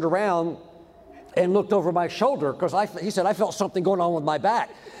turned around and looked over my shoulder, because he said, I felt something going on with my back.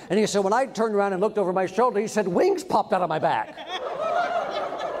 And he said, when I turned around and looked over my shoulder, he said, wings popped out of my back.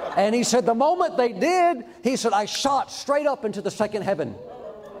 And he said, the moment they did, he said, I shot straight up into the second heaven.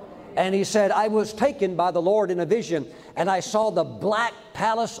 And he said, I was taken by the Lord in a vision, and I saw the black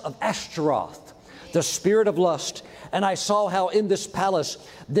palace of Ashtaroth, the spirit of lust. And I saw how in this palace,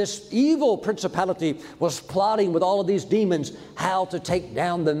 this evil principality was plotting with all of these demons how to take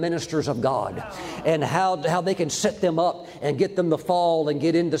down the ministers of God, and how they can set them up and get them to fall and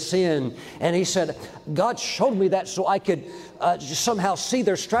get into sin. And he said, God showed me that so I could somehow see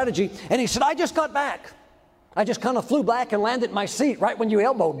their strategy. And he said, I just got back. I just kind of flew back and landed in my seat right when you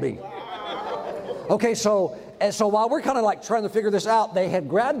elbowed me. Okay, so while we're kind of like trying to figure this out, they had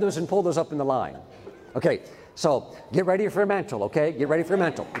grabbed us and pulled us up in the line. Okay, so get ready for your mantle, okay? Get ready for your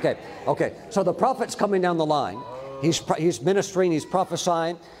mantle. Okay. So the prophet's coming down the line. He's ministering, he's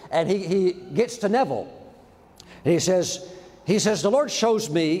prophesying, and he gets to Neville. And he says, the Lord shows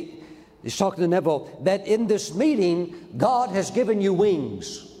me, he's talking to Neville, that in this meeting, God has given you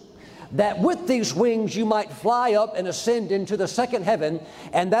wings. That with these wings you might fly up and ascend into the second heaven,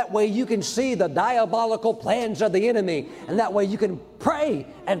 and that way you can see the diabolical plans of the enemy, and that way you can pray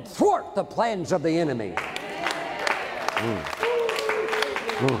and thwart the plans of the enemy.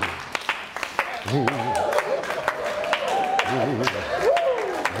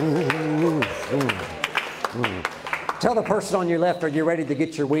 Tell the person on your left, are you ready to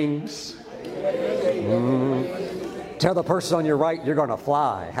get your wings? Tell the person on your right, you're going to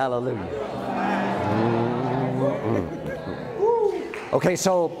fly. Hallelujah. Okay,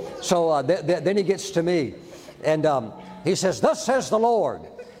 so then he gets to me, and he says, thus says the Lord,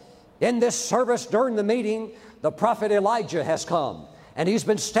 in this service during the meeting, the prophet Elijah has come, and he's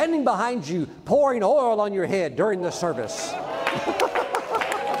been standing behind you, pouring oil on your head during the service.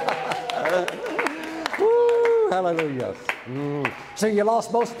 Woo, hallelujah. So you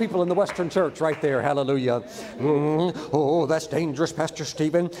lost most people in the Western church right there. Hallelujah. Oh, that's dangerous, Pastor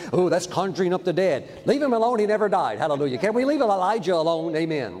Stephen. Oh, that's conjuring up the dead. Leave him alone. He never died. Hallelujah. Can we leave Elijah alone?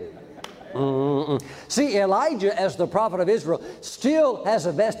 Amen. See, Elijah, as the prophet of Israel, still has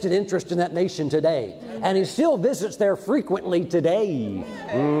a vested interest in that nation today. And he still visits there frequently today.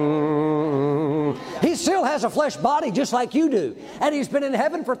 He still has a flesh body just like you do. And he's been in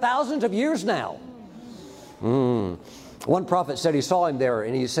heaven for thousands of years now. One prophet said he saw him there,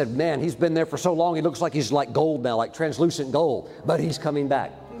 and he said, man, he's been there for so long, he looks like he's like gold now, like translucent gold. But he's coming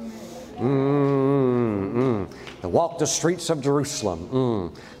back. To walk the streets of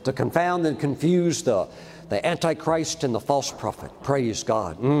Jerusalem, to confound and confuse the Antichrist and the false prophet. Praise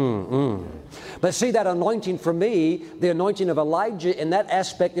God. But see, that anointing for me, the anointing of Elijah in that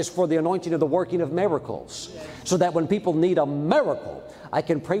aspect is for the anointing of the working of miracles. So that when people need a miracle, I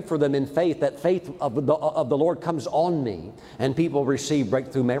can pray for them in faith, that faith of the Lord comes on me, and people receive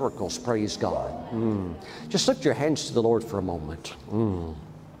breakthrough miracles. Praise God. Just lift your hands to the Lord for a moment.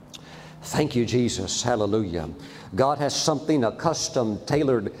 Thank you, Jesus. Hallelujah. God has something, a custom,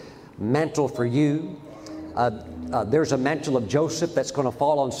 tailored mantle for you. There's a mantle of Joseph that's going to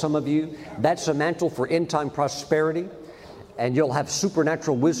fall on some of you. That's a mantle for end-time prosperity. And you'll have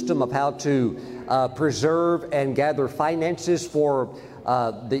supernatural wisdom of how to preserve and gather finances for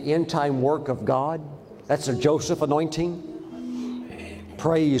the end-time work of God. That's a Joseph anointing.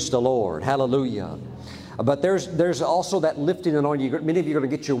 Praise the Lord. Hallelujah. But there's also that lifting anointing. Many of you are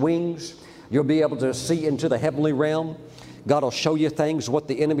going to get your wings. You'll be able to see into the heavenly realm. God will show you things, what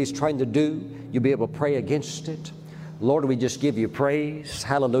the enemy's trying to do. You'll be able to pray against it. Lord, we just give you praise.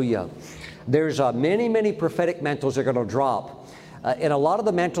 Hallelujah. There's many, many prophetic mantles that are going to drop. And a lot of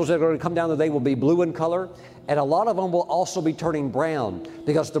the mantles that are going to come down today will be blue in color. And a lot of them will also be turning brown,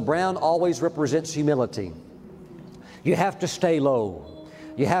 because the brown always represents humility. You have to stay low.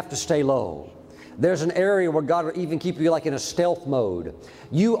 You have to stay low. There's an area where God will even keep you like in a stealth mode.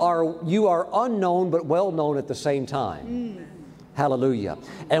 You are unknown but well known at the same time. Hallelujah.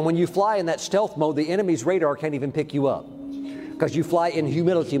 And when you fly in that stealth mode, the enemy's radar can't even pick you up, because you fly in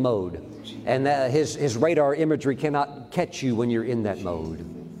humility mode. And his radar imagery cannot catch you when you're in that mode.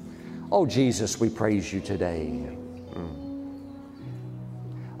 Oh, Jesus, we praise you today.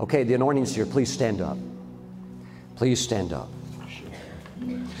 Okay, the anointing's here. Please stand up. Please stand up.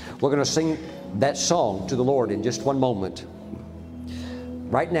 We're going to sing that song to the Lord in just one moment.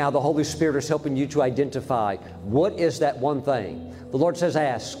 Right now, the Holy Spirit is helping you to identify what is that one thing. The Lord says,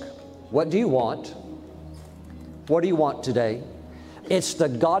 ask, what do you want? What do you want today? It's the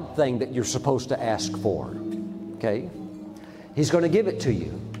God thing that you're supposed to ask for. Okay? He's going to give it to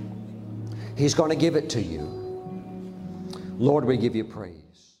you. He's going to give it to you. Lord, we give you praise.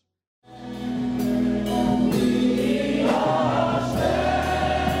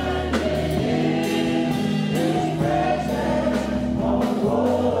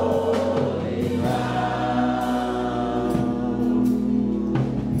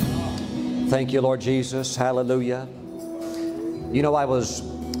 Thank you, Lord Jesus. Hallelujah. You know, I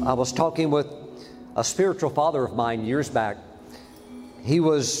was talking with a spiritual father of mine years back. He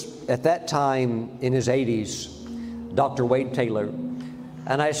was at that time in his 80s, Dr. Wade Taylor.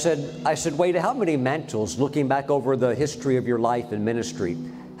 And I said, Wade, how many mantles, looking back over the history of your life and ministry,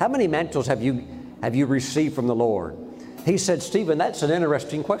 how many mantles have you received from the Lord? He said, Stephen, that's an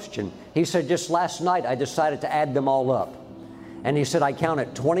interesting question. He said, just last night I decided to add them all up. And he said, I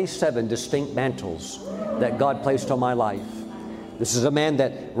counted 27 distinct mantles that God placed on my life. This is a man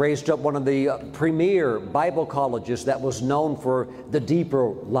that raised up one of the premier Bible colleges that was known for the deeper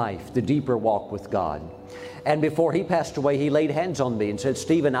life, the deeper walk with God. And before he passed away, he laid hands on me and said,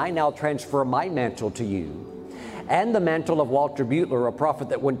 Stephen, I now transfer my mantle to you and the mantle of Walter Butler, a prophet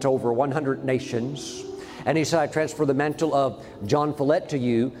that went to over 100 nations. And he said, I transfer the mantle of John Follett to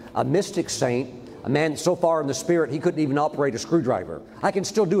you, a mystic saint, a man so far in the Spirit he couldn't even operate a screwdriver. I can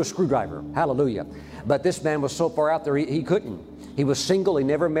still do a screwdriver. Hallelujah. But this man was so far out there, he couldn't. He was single. He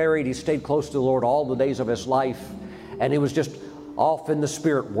never married. He stayed close to the Lord all the days of his life. And he was just off in the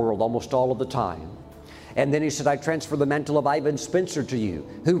spirit world almost all of the time. And then he said, I transfer the mantle of Ivan Spencer to you,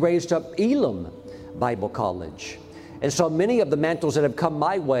 who raised up Elam Bible College. And so many of the mantles that have come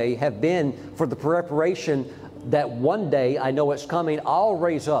my way have been for the preparation that one day, I know it's coming, I'll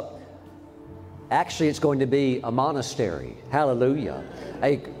raise up. Actually, it's going to be a monastery. Hallelujah.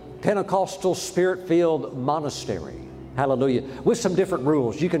 A Pentecostal Spirit-filled monastery. Hallelujah. With some different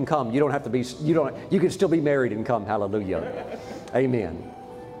rules. You can come. You don't have to be, you can still be married and come. Hallelujah. Amen.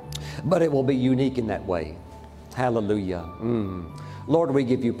 But it will be unique in that way. Hallelujah. Lord, we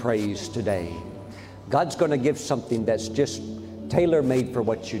give you praise today. God's going to give something that's just tailor-made for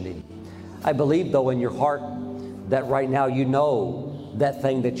what you need. I believe, though, in your heart that right now you know that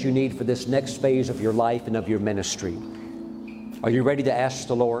thing that you need for this next phase of your life and of your ministry. Are you ready to ask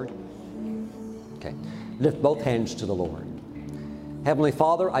the Lord? Okay. Lift both hands to the Lord. Heavenly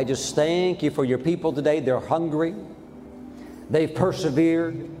Father, I just thank you for your people today. They're hungry. They've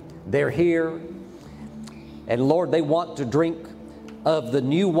persevered. They're here. And Lord, they want to drink of the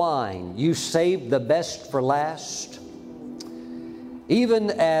new wine. You saved the best for last.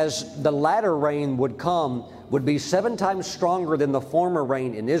 Even as the latter rain would come, would be 7 times stronger than the former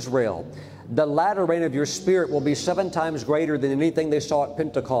rain in Israel. The latter rain of your Spirit will be 7 times greater than anything they saw at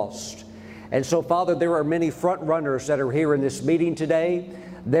Pentecost. And so, Father, there are many front runners that are here in this meeting today.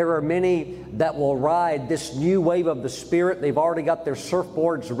 There are many that will ride this new wave of the Spirit. They've already got their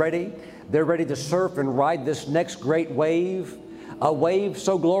surfboards ready. They're ready to surf and ride this next great wave, a wave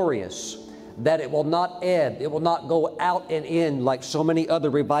so glorious that it will not ebb. It will not go out and in like so many other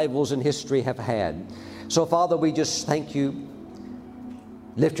revivals in history have had. So, Father, we just thank you.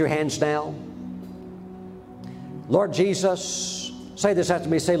 Lift your hands now. Lord Jesus, say this after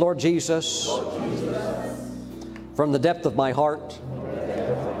me. Say, Lord Jesus, from the depth of my heart,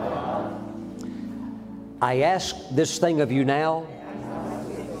 I ask this thing of you now,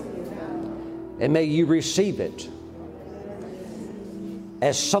 and may you receive it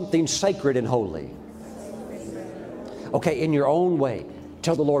as something sacred and holy. Okay, in your own way,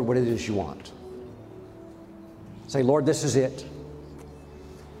 tell the Lord what it is you want. Say, Lord, this is it.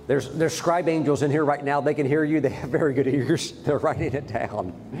 There's scribe angels in here right now. They can hear you. They have very good ears. They're writing it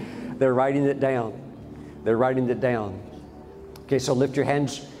down. They're writing it down. They're writing it down. Okay, so lift your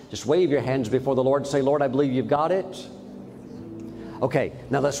hands. Just wave your hands before the Lord. Say, Lord, I believe you've got it. Okay,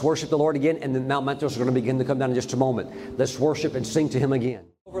 now let's worship the Lord again, and the mantles are going to begin to come down in just a moment. Let's worship and sing to Him again.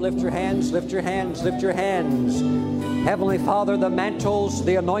 Lift your hands, lift your hands, lift your hands. Heavenly Father, the mantles,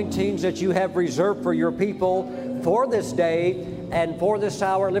 the anointings that you have reserved for your people for this day and for this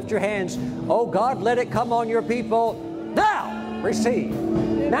hour, lift your hands. Oh God, let it come on your people now. Receive.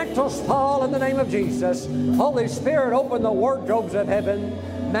 Mantles fall in the name of Jesus. Holy Spirit, open the wardrobes of heaven.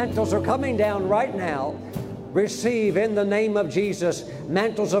 Mantles are coming down right now. Receive in the name of Jesus.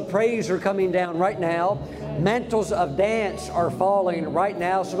 Mantles of praise are coming down right now. Mantles of dance are falling right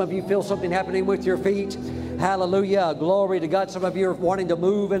now. Some of you feel something happening with your feet. Hallelujah. Glory to God. Some of you are wanting to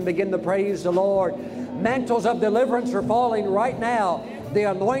move and begin to praise the Lord. Mantles of deliverance are falling right now. The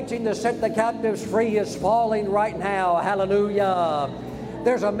anointing to set the captives free is falling right now. Hallelujah.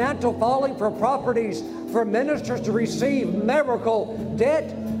 There's a mantle falling for properties, for ministers to receive miracle,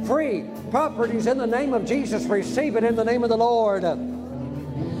 debt-free properties in the name of Jesus. Receive it in the name of the Lord.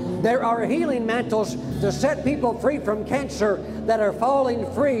 There are healing mantles to set people free from cancer that are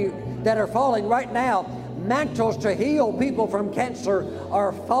falling free, that are falling right now. Mantles to heal people from cancer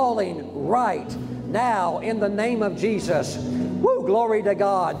are falling right now in the name of Jesus. Woo, glory to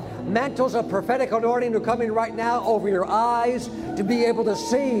God. Mantles of prophetic anointing are coming right now over your eyes to be able to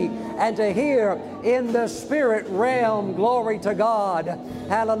see and to hear in the spirit realm. Glory to God.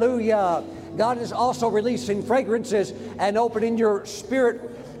 Hallelujah. God is also releasing fragrances and opening your spirit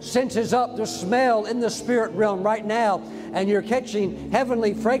senses up to smell in the spirit realm right now. And you're catching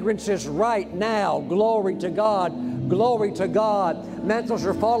heavenly fragrances right now. Glory to God. Glory to God. Mantles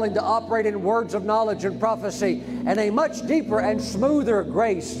are falling to operate in words of knowledge and prophecy and a much deeper and smoother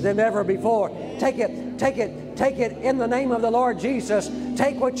grace than ever before. Take it, take it, take it in the name of the Lord Jesus.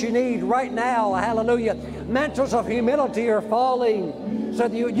 Take what you need right now. Hallelujah. Mantles of humility are falling so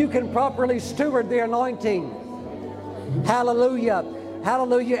that you can properly steward the anointing. Hallelujah.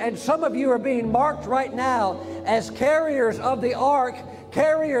 Hallelujah. And some of you are being marked right now as carriers of the ark,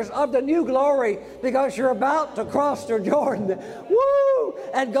 carriers of the new glory, because you're about to cross the Jordan, woo,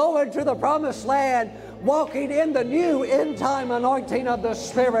 and go into the promised land, walking in the new end-time anointing of the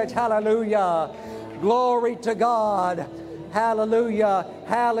Spirit. Hallelujah. Glory to God. Hallelujah.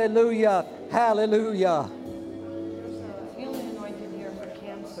 Hallelujah. Hallelujah. Healing anointing here for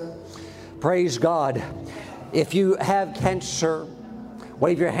cancer. Praise God. If you have cancer,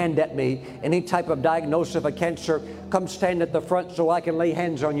 wave your hand at me. Any type of diagnosis of a cancer, come stand at the front so I can lay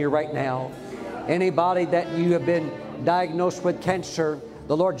hands on you right now. Anybody that you have been diagnosed with cancer,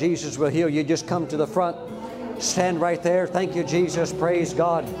 the Lord Jesus will heal you. Just come to the front. Stand right there. Thank you, Jesus. Praise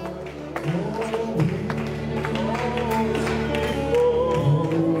God.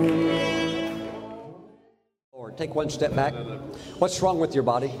 Lord, take one step back. What's wrong with your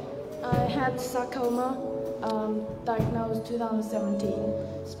body? I had sarcoma, diagnosed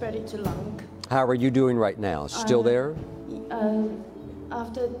 2017, spread it to lung. How are you doing right now? Still there?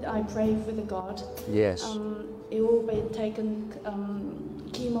 After I prayed with God, Yes. it will be taken,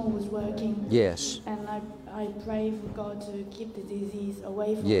 chemo was working. Yes. And I prayed for God to keep the disease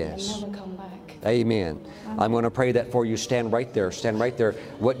away from Yes. me and never come back. Amen. I'm going to pray that for you. Stand right there. Stand right there.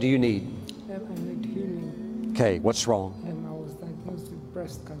 What do you need? I need healing, Okay. What's wrong? and I was diagnosed with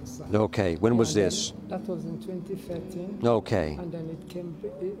breast cancer. Okay. When was And then this? That was in 2013. Okay. And then it came,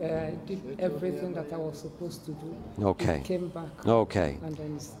 I did everything that I was supposed to do. Okay. It came back. Okay. And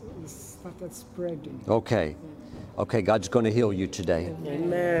then it started spreading. Okay. Okay. God's going to heal you today.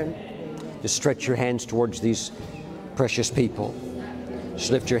 Amen. Just stretch your hands towards these precious people.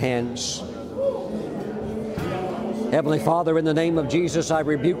 Just lift your hands. Heavenly Father, in the name of Jesus, I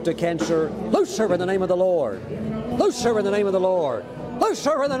rebuke the cancer. Loose her in the name of the Lord. Loose her in the name of the Lord. Loose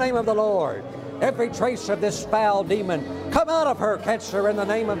her in the name of the Lord. Every trace of this foul demon, come out of her, cancer, in the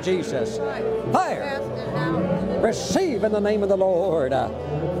name of Jesus. Fire. Receive in the name of the Lord.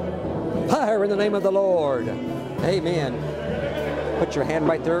 Fire in the name of the Lord. Amen. Put your hand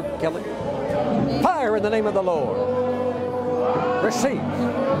right there, Kelly. Fire in the name of the Lord. Receive.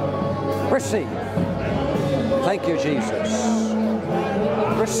 Receive. Thank you, Jesus.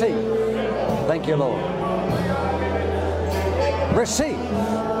 Receive. Thank you, Lord. Receive.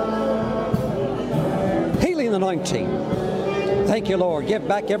 Healing anointing. Thank you, Lord. Give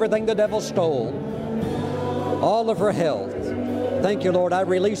back everything the devil stole. All of her health. Thank you, Lord. I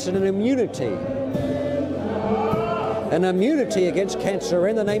release an immunity. An immunity against cancer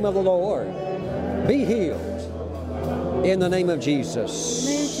in the name of the Lord. Be healed in the name of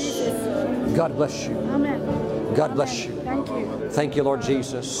Jesus. God bless you. Amen. God bless you. Thank you. Thank you, Lord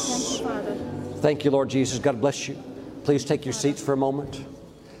Jesus. Thank you, Father. Thank you, Lord Jesus. God bless you. Please take your seats for a moment.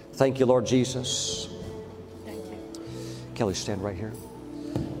 Thank you, Lord Jesus. Thank you. Kelly, stand right here.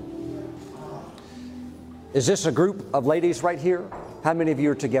 Is this a group of ladies right here? How many of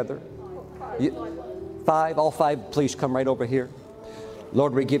you are together? Five? All five, please come right over here.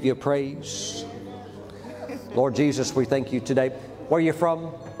 Lord, we give you praise. Lord Jesus, we thank you today. Where are you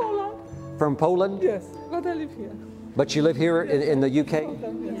from? Poland? From Poland? Yes, but I live here. But you live here in the UK?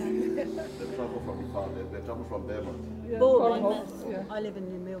 They travel from Denmark. Bournemouth. Yeah. I live in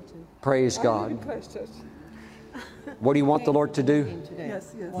New Milton. Praise I live God. in Christchurch. What do you want the Lord to do?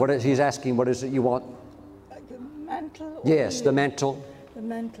 Yes, yes. What is He's asking? What is it you want? The mantle. Yes, the mantle. The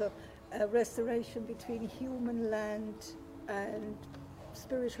mantle. Restoration between human land and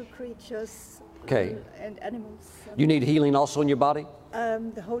spiritual creatures. Okay. And animals. You need healing also in your body?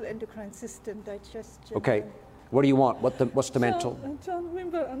 The whole endocrine system, digestion. Okay. What do you want? What's the mantle? John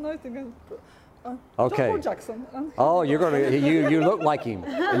Wimber anointing and Okay. John Paul Jackson. Oh, you're going to, you look like him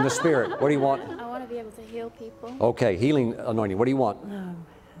in the spirit. What do you want? I want to be able to heal people. Okay, healing anointing. What do you want?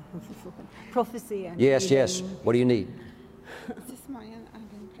 Prophecy and Yes, healing. yes. What do you need? This morning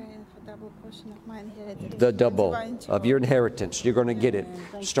I've been praying for double portion of my inheritance. The double of your inheritance. You're going to get it.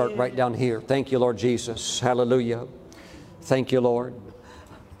 Start right down here. Thank you, Lord Jesus. Hallelujah. Thank you, Lord.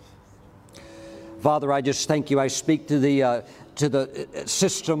 Father, I just thank you. I speak to to the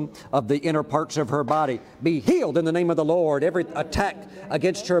system of the inner parts of her body. Be healed in the name of the Lord. Every attack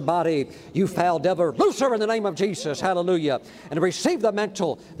against her body, you foul devil, loose her in the name of Jesus. Hallelujah. And receive the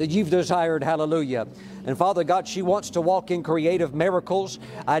mantle that you've desired. Hallelujah. And Father God, she wants to walk in creative miracles.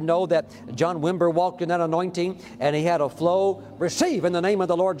 I know that John Wimber walked in that anointing and he had a flow. Receive in the name of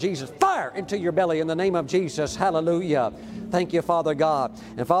the Lord Jesus. Fire into your belly in the name of Jesus. Hallelujah. Thank you, Father God.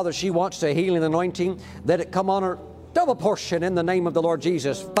 And Father, she wants the healing anointing. Let it come on her. Double portion in the name of the Lord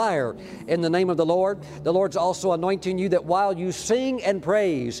Jesus. Fire in the name of the Lord. The Lord's also anointing you that while you sing and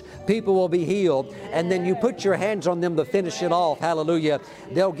praise, people will be healed. And then you put your hands on them to finish it off. Hallelujah.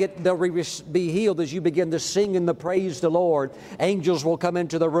 They'll be healed as you begin to sing and to praise the Lord. Angels will come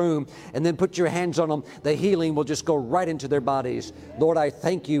into the room and then put your hands on them. The healing will just go right into their bodies. Lord, I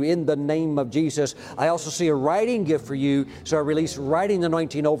thank you in the name of Jesus. I also see a writing gift for you. So I release writing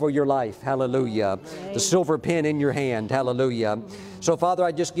anointing over your life. Hallelujah. The silver pen in your hand. Hallelujah. So, Father,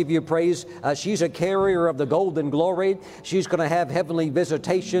 I just give you praise. She's a carrier of the golden glory. She's going to have heavenly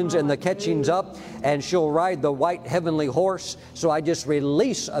visitations and the catchings up, and she'll ride the white heavenly horse. So I just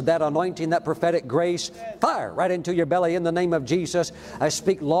release that anointing, that prophetic grace, fire right into your belly in the name of Jesus. I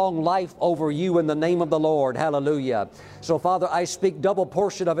speak long life over you in the name of the Lord. Hallelujah. So, Father, I speak double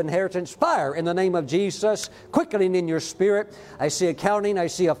portion of inheritance, fire in the name of Jesus, quickening in your spirit. I see accounting. I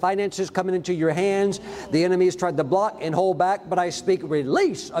see finances coming into your hands. The enemy has tried to block and hold back, but I speak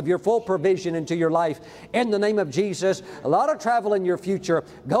release of your full provision into your life in the name of Jesus. A lot of travel in your future,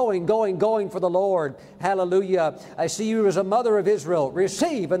 going for the Lord. Hallelujah. I see you as a mother of Israel.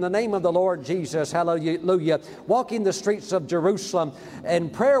 Receive in the name of the Lord Jesus. Hallelujah. Walking the streets of Jerusalem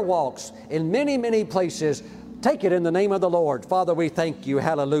and prayer walks in many, many places. Take it in the name of the Lord. Father, we thank you.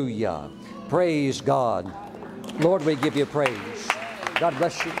 Hallelujah. Praise God. Lord, we give you praise. God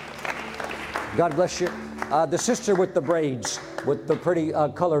bless you. God bless you. The sister with the braids, with the pretty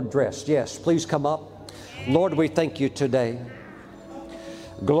colored dress. Yes, please come up. Lord, we thank you today.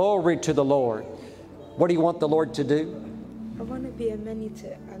 Glory to the Lord. What do you want the Lord to do? I want to be I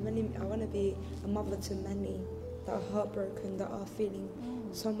want to be a mother to many that are heartbroken, that are feeling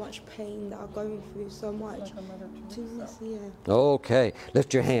so much pain, that are going through so much. Jesus, yeah. Okay,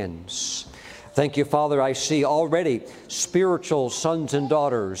 lift your hands. Thank you, Father. I see already spiritual sons and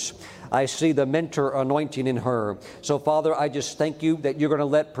daughters. I see the mentor anointing in her. So, Father, I just thank you that you're going to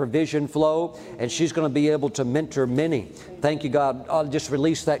let provision flow and she's going to be able to mentor many. Thank you, God. I'll just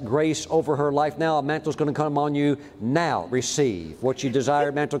release that grace over her life now. A mantle's going to come on you now. Receive what you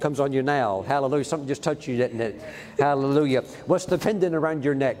desire. Mantle comes on you now. Hallelujah. Something just touched you, didn't it? Hallelujah. What's the pendant around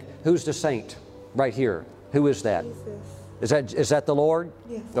your neck? Who's the saint? Right here. Who is that? Is that the Lord?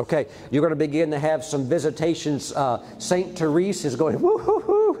 Yes. Okay. You're going to begin to have some visitations. Saint Therese is going,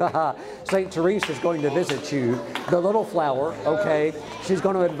 woo-hoo-hoo. Saint Therese is going to visit you. The little flower, okay? She's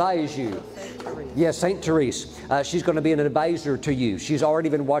going to advise you. Yes, Saint Therese. She's going to be an advisor to you. She's already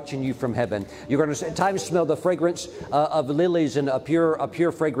been watching you from heaven. You're going to at times smell the fragrance of lilies and a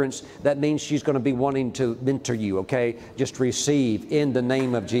pure fragrance. That means she's going to be wanting to mentor you, okay? Just receive in the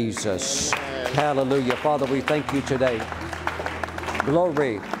name of Jesus. Hallelujah. Father, we thank you today.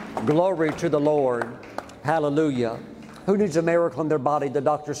 Glory to the Lord. Hallelujah. Who needs a miracle in their body? The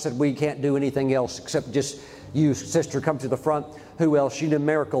doctor said we can't do anything else except just you, sister, come to the front. Who else? You need a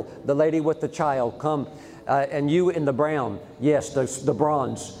miracle. The lady with the child, come. And you in the brown, yes, the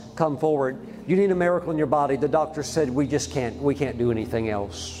bronze, come forward. You need a miracle in your body. The doctor said we can't do anything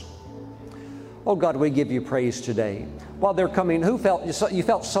else. Oh God, we give you praise today. While they're coming, you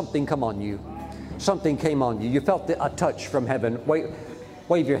felt something come on you? Something came on you. You felt a touch from heaven.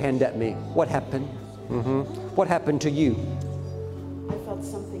 Wave your hand at me. What happened? What happened to you? I felt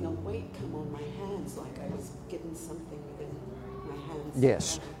something, a weight come on my hands, like I was given something within my hands.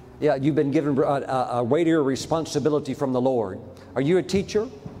 Yes. Yeah, you've been given a weightier responsibility from the Lord. Are you a teacher? I'm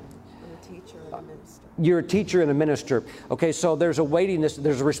a teacher and a minister. You're a teacher and a minister. Okay, so there's a weightiness,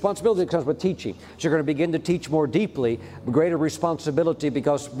 there's a responsibility that comes with teaching. So you're going to begin to teach more deeply, greater responsibility,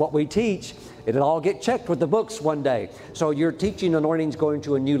 because what we teach, it'll all get checked with the books one day. So your teaching anointing is going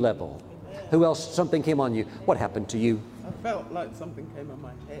to a new level. Who else? Something came on you. What happened to you? I felt like something came on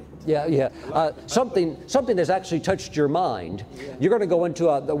my head. Yeah. Something has actually touched your mind. You're going to go into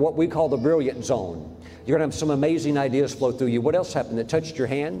what we call the brilliant zone. You're going to have some amazing ideas flow through you. What else happened that touched your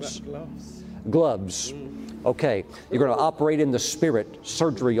hands? Gloves. Okay. You're going to operate in the spirit,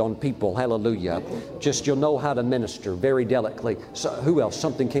 surgery on people. Hallelujah. Just you'll know how to minister very delicately. So, who else?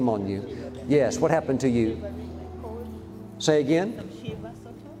 Something came on you. Yes. What happened to you? Say again.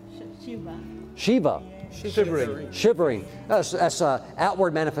 Shiva. Shivering. Shivering. That's an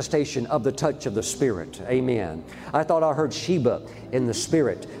outward manifestation of the touch of the Spirit. Amen. I thought I heard Sheba in the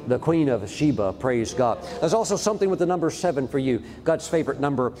Spirit, the Queen of Sheba. Praise God. There's also something with the number 7 for you. God's favorite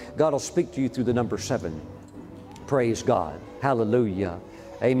number. God will speak to you through the number 7. Praise God. Hallelujah.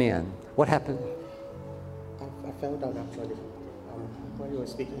 Amen. What happened? I found out actually when you were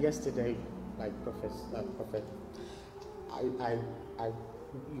speaking yesterday, like Prophet,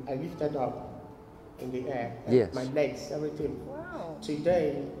 I lifted up in the air, yes. My legs, everything. Wow.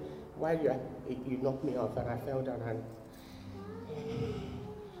 Today, while you knocked me off and I fell down and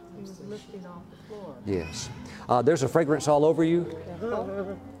He was lifting off the floor. Yes. There's a fragrance all over you.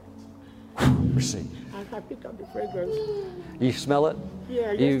 Receive. I picked up the fragrance. You smell it?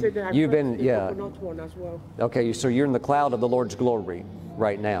 Yeah, yesterday I you've been, the yeah. coconut one as well. Okay, so you're in the cloud of the Lord's glory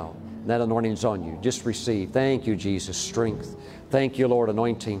right now. That anointing's on you. Just receive. Thank you, Jesus. Strength. Thank you, Lord.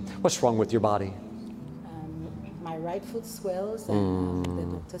 Anointing. What's wrong with your body? My right foot swells, and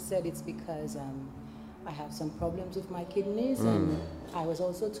the doctor said it's because I have some problems with my kidneys, and I was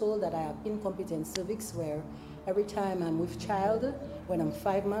also told that I have incompetent cervix, where every time I'm with child, when I'm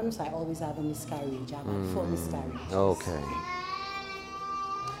 5 months, I always have a miscarriage. I've had 4 miscarriages. Okay.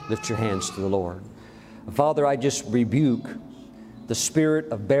 Lift your hands to the Lord. Father, I just rebuke the spirit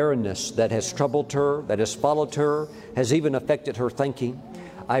of barrenness that has troubled her, that has followed her, has even affected her thinking.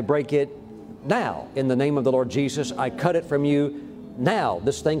 I break it now in the name of the Lord Jesus. I cut it from you now.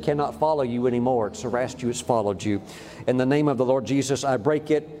 This thing cannot follow you anymore. It's harassed you, it's followed you. In the name of the Lord Jesus, I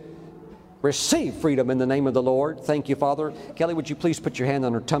break it. Receive freedom in the name of the Lord. Thank you, Father. Kelly, would you please put your hand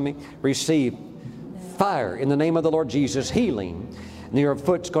on her tummy? Receive fire in the name of the Lord Jesus. Healing. And your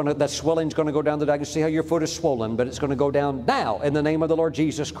foot's that swelling's going to go down. I can see how your foot is swollen, but it's going to go down now in the name of the Lord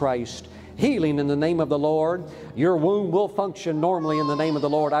Jesus Christ. Healing in the name of the Lord. Your womb will function normally in the name of the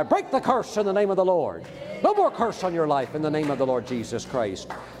Lord. I break the curse in the name of the Lord. No more curse on your life in the name of the Lord Jesus Christ.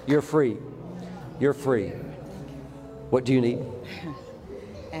 You're free. You're free. What do you need?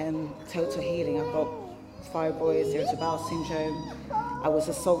 Total healing. I've got fibroids, irritable bowel syndrome. I was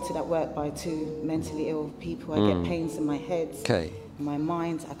assaulted at work by 2 mentally ill people. I get pains in my head, my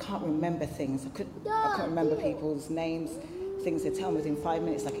mind. I can't remember things. I can't remember people's names, things they tell me within 5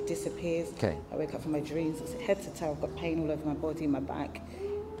 minutes, like it disappears. I wake up from my dreams. It's head to toe. I've got pain all over my body, my back.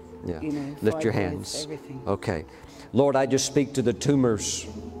 Yeah. You know, lift your fibroids, hands. everything. Okay. Lord, I just speak to the tumors.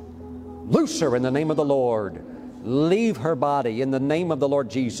 Loose her in the name of the Lord. Leave her body in the name of the Lord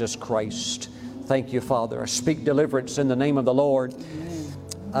Jesus Christ. Thank you, Father. I speak deliverance in the name of the Lord.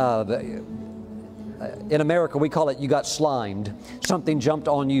 In America, we call it you got slimed. Something jumped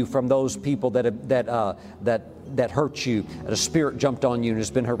on you from those people that hurt you. A spirit jumped on you and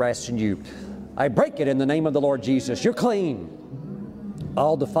has been harassing you. I break it in the name of the Lord Jesus. You're clean.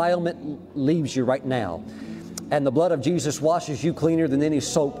 All defilement leaves you right now. And the blood of Jesus washes you cleaner than any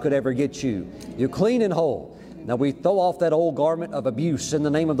soap could ever get you. You're clean and whole. Now we throw off that old garment of abuse in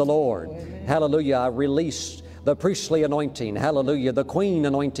the name of the Lord. Amen. Hallelujah. I release the priestly anointing. Hallelujah. The queen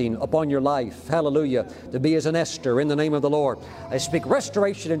anointing upon your life. Hallelujah. To be as an Esther in the name of the Lord. I speak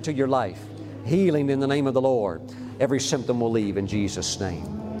restoration into your life. Healing in the name of the Lord. Every symptom will leave in Jesus'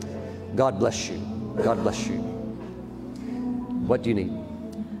 name. God bless you. God bless you. What do you need?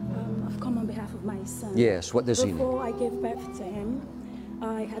 I've come on behalf of my son. Yes. What does he need? Before I gave birth to him,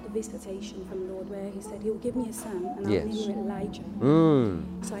 I had a visitation from the Lord where He said He will give me a son and I'll name him Elijah.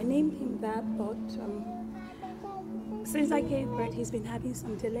 So I named him that, but since I gave birth, he's been having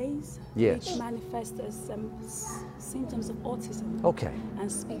some delays, which manifest as symptoms of autism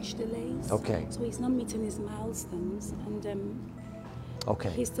and speech delays. So he's not meeting his milestones, and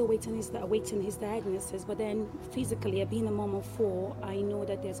he's still awaiting his diagnosis. But then physically, being a mom of 4, I know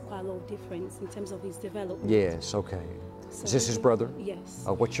that there's quite a lot of difference in terms of his development. Yes, okay. So is this his brother? Yes.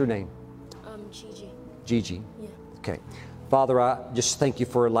 What's your name? Gigi. Gigi? Yeah. Okay. Father, I just thank you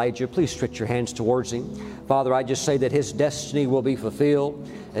for Elijah. Please stretch your hands towards him. Father, I just say that his destiny will be fulfilled,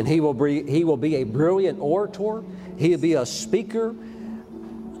 and he will be a brilliant orator. He'll be a speaker,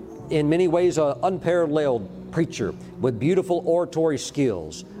 in many ways an unparalleled preacher with beautiful oratory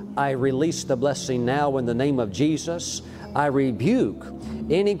skills. I release the blessing now in the name of Jesus. I rebuke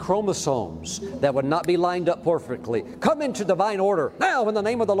any chromosomes that would not be lined up perfectly. Come into divine order now in the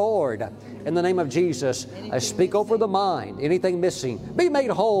name of the Lord. In the name of Jesus, I speak over the mind. Anything missing, be made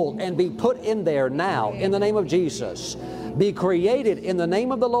whole and be put in there now in the name of Jesus. Be created in the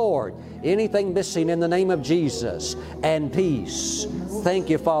name of the Lord. Anything missing in the name of Jesus. And peace. Thank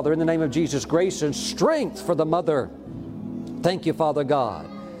you, Father, in the name of Jesus. Grace and strength for the mother. Thank you, Father God.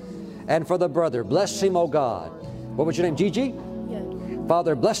 And for the brother. Bless him, oh God. What was your name? Gigi? Yeah.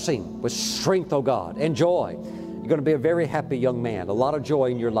 Father, bless him with strength, oh God, and joy. You're going to be a very happy young man, a lot of joy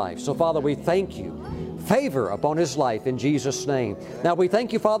in your life. So, Father, we thank you. Favor upon his life in Jesus' name. Now, we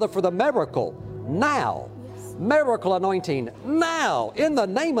thank you, Father, for the miracle now. Miracle anointing now in the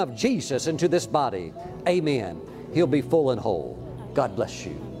name of Jesus into this body. Amen. He'll be full and whole. God bless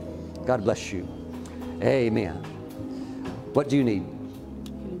you. God bless you. Amen. What do you need?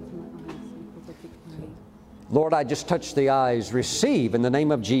 Lord, I just touch the eyes. Receive in the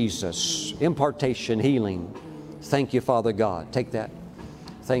name of Jesus. Impartation, healing. Thank you, Father God. Take that.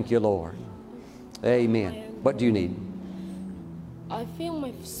 Thank you, Lord. Amen. What do you need? I feel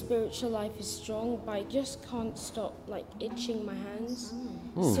my spiritual life is strong, but I just can't stop like itching my hands.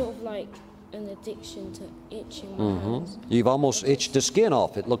 Sort of like an addiction to itching my hands. You've almost itched the skin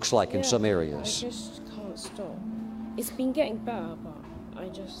off, it looks like, in some areas. I just can't stop. It's been getting better, but I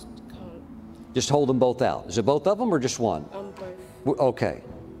just can't. Just hold them both out. Is it both of them or just one? Both. Okay.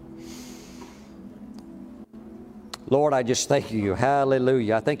 Lord, I just thank you.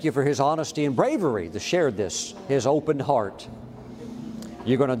 Hallelujah. I thank you for his honesty and bravery to share this, his open heart.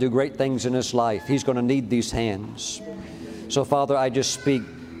 You're going to do great things in his life. He's going to need these hands. So, Father, I just speak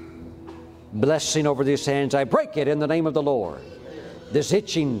blessing over these hands. I break it in the name of the Lord. This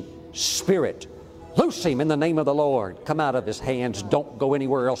itching spirit, loose him in the name of the Lord. Come out of his hands. Don't go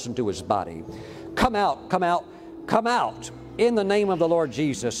anywhere else into his body. Come out, come out, come out in the name of the Lord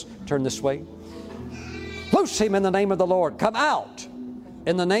Jesus. Turn this way. Loose him in the name of the Lord. Come out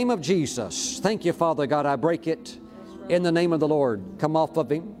in the name of Jesus. Thank you, Father God. I break it in the name of the Lord. Come off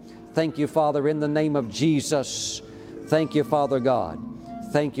of him. Thank you, Father, in the name of Jesus. Thank you, Father God.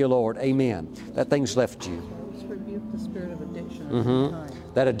 Thank you, Lord. Amen. That thing's left you. Let's rebuke the spirit of addiction.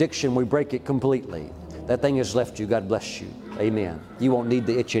 That addiction, we break it completely. That thing has left you. God bless you. Amen. You won't need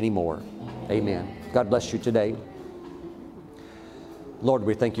the itch anymore. Amen. God bless you today. Lord,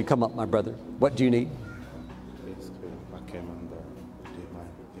 we thank you. Come up, my brother. What do you need? I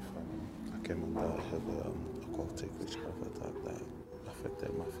came under heavy occultic witchcraft attack that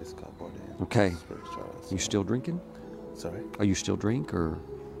affected my physical body. Okay. Spiritual. You still drinking? Sorry? Are you still drink, or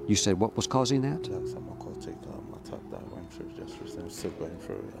you said what was causing that? Yeah, some occultic attack that I went through just recently. I'm still going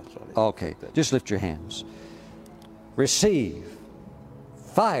through it, actually. Okay. Just lift your hands. Receive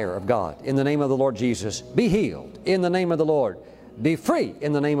fire of God in the name of the Lord Jesus. Be healed in the name of the Lord. Be free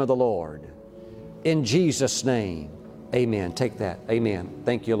in the name of the Lord. In Jesus' name. Amen. Take that. Amen.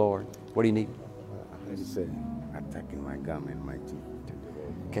 Thank you, Lord. What do you need? It's attacking my gum and my teeth.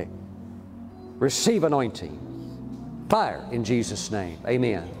 Okay. Receive anointing. Fire in Jesus' name.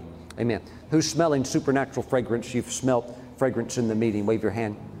 Amen. Amen. Who's smelling supernatural fragrance? You've smelt fragrance in the meeting. Wave your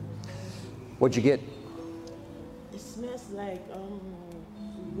hand. What'd you get? It smells like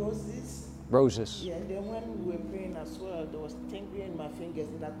roses. Roses. Yeah, and then when we were praying as well, there was tingling in my fingers,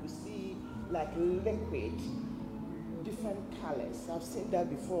 and I could see like liquid, different colors. I've seen that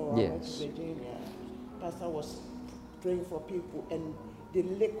before. Yes. I went to Virginia. Pastor was praying for people, and the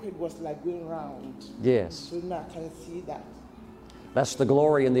liquid was like going round. Yes. So now I can see that. That's the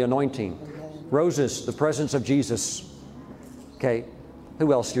glory and the anointing. Roses, the presence of Jesus. Okay.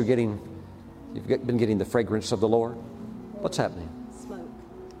 Who else you're getting? You've been getting the fragrance of the Lord. What's happening? Smoke.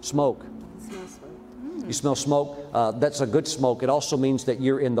 Smoke. I smell smoke. You smell smoke? That's a good smoke. It also means that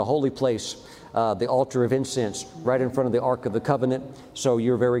you're in the holy place, the altar of incense, right in front of the Ark of the Covenant. So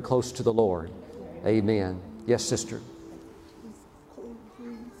you're very close to the Lord. Amen. Yes, sister.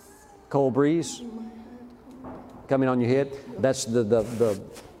 Cold breeze coming on your head. That's the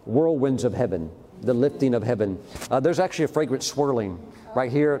whirlwinds of heaven, the lifting of heaven. There's actually a fragrance swirling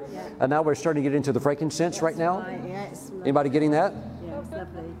right here. And now we're starting to get into the frankincense right now. Anybody getting that? Yeah, it's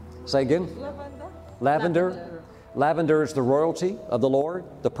lovely. Say again. Lavender. Lavender is the royalty of the Lord,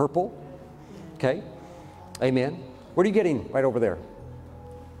 the purple. Okay. Amen. What are you getting right over there?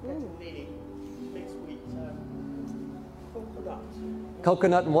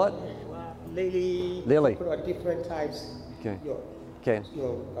 Coconut and what? Lily. Lily. Coconut, different types. Okay. Okay.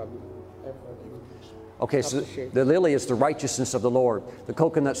 Okay, so the lily is the righteousness of the Lord. The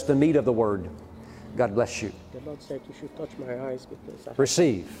coconut's the meat of the word. God bless you. The Lord said you should touch my eyes because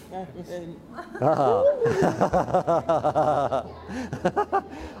receive. I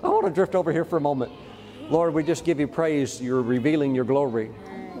want to drift over here for a moment. Lord, we just give you praise. You're revealing your glory.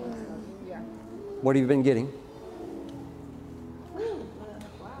 What have you been getting?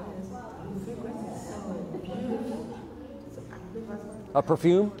 A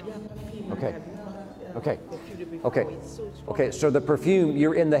perfume? Okay. Okay. Okay. Okay, so the perfume,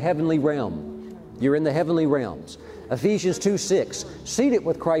 you're in the heavenly realm. You're in the heavenly realms. Ephesians 2:6, seated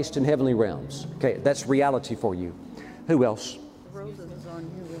with Christ in heavenly realms. Okay, that's reality for you. Who else? Roses.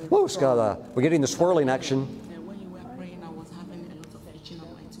 Whoa, Scott, we're getting the swirling action. When you were praying, I was having a lot of itching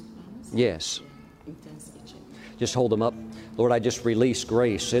on my 2 palms. Yes. Intense itching. Just hold them up. Lord, I just release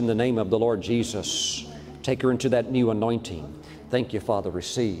grace in the name of the Lord Jesus. Take her into that new anointing. Thank you, Father.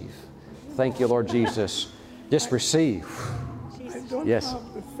 Receive. Thank you, Lord Jesus. Just receive. I don't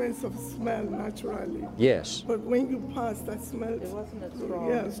have the sense of smell naturally. Yes. But when you pass, that smell. It wasn't as strong.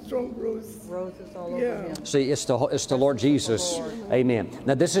 Yeah, strong rose. Roses all over him. See, it's the Lord Jesus. Amen.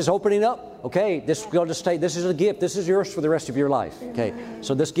 Now this is opening up. Okay, this is going to stay. This is a gift. This is yours for the rest of your life. Okay,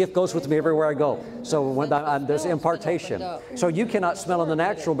 so this gift goes with me everywhere I go. So when there's impartation. So you cannot smell in the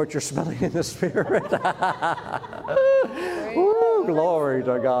natural, but you're smelling in the spirit. Woo, glory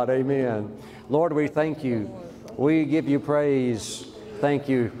to God. Amen. Lord, we thank you. We give you praise. Thank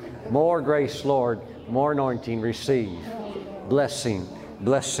you. More grace, Lord. More anointing. Receive. Blessing.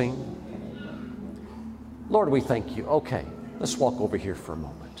 Blessing. Lord, we thank you. Okay, let's walk over here for a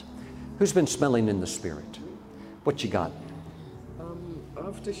moment. Who's been smelling in the Spirit? What you got?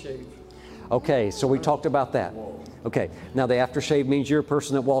 Aftershave. Okay, so we talked about that. Okay, now the aftershave means you're a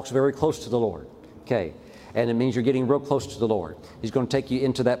person that walks very close to the Lord. Okay, and it means you're getting real close to the Lord. He's going to take you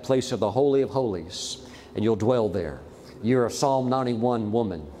into that place of the Holy of Holies, and you'll dwell there. You're a Psalm 91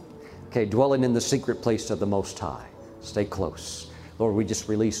 woman. Okay, dwelling in the secret place of the Most High. Stay close. Lord, we just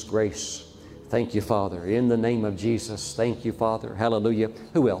release grace. Thank you, Father. In the name of Jesus, thank you, Father. Hallelujah.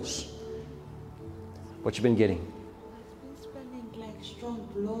 Who else? What you been getting? I've been smelling like strong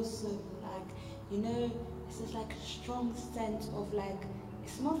blossom, like, you know, it's just like a strong scent of like, it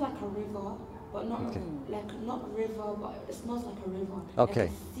smells like a river, but not like, not river, but it smells like a river. Okay.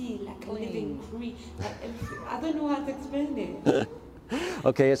 Like a sea, like a living creek. Like, I don't know how to explain it.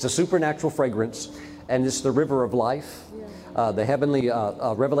 Okay, it's a supernatural fragrance, and it's the river of life. The heavenly,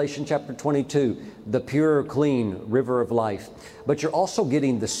 Revelation chapter 22, the pure, clean river of life. But you're also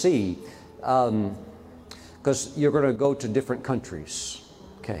getting the sea, because you're going to go to different countries.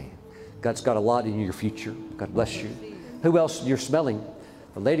 Okay, God's got a lot in your future. God bless you. Who else you're smelling?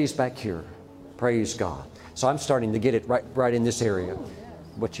 The ladies back here. Praise God. So I'm starting to get it right in this area.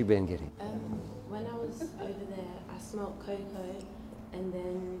 What you been getting? When I was over there, I smelled cocoa, and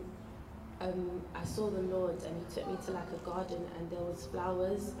then I saw the Lord, and He took me to like a garden, and there was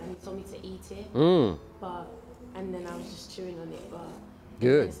flowers, and He told me to eat it. And then I was just chewing on it, but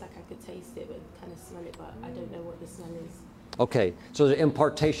good. It's like I could taste it, but kind of smell it, but I don't know what the smell is. Okay, so the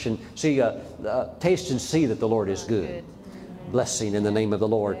impartation. See, taste and see that the Lord is good. Blessing in the name of the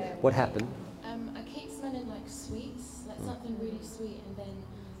Lord. What happened? I keep smelling like sweets, like something really sweet, and then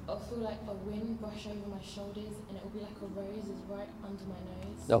I'll feel like a wind brush over my shoulders, and it will be like a rose is right under my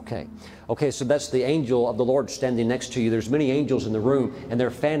nose. Okay. Okay, so that's the angel of the Lord standing next to you. There's many angels in the room, and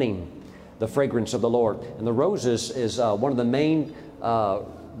they're fanning the fragrance of the Lord. And the roses is one of the main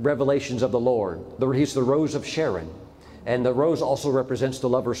revelations of the Lord. He's the rose of Sharon. And the rose also represents the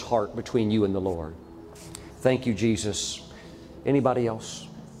lover's heart between you and the Lord. Thank you, Jesus. Anybody else?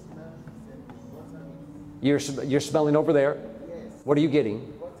 You're smelling over there? What are you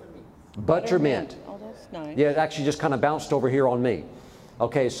getting? Buttermint. Oh, that's nice. Yeah, it actually just kind of bounced over here on me.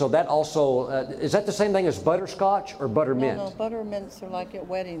 Okay, so that also, is that the same thing as butterscotch or buttermint? No, buttermints are like at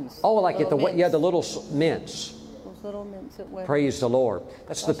weddings. Oh, like at the little mints. Those little mints at weddings. Praise the Lord.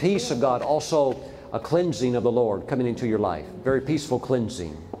 That's the peace of God. Also a cleansing of the Lord coming into your life. Very peaceful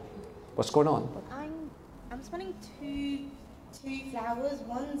cleansing. What's going on? I'm smelling two flowers.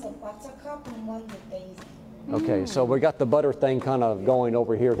 One's a buttercup and one's a daisy. Okay, so we got the butter thing kind of going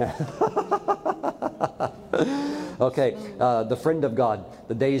over here now. Okay, the friend of God,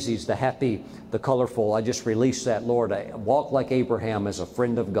 the daisies, the happy, the colorful. I just release that, Lord. I walk like Abraham as a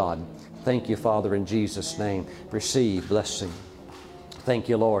friend of God. Thank you, Father, in Jesus' name. Receive blessing. Thank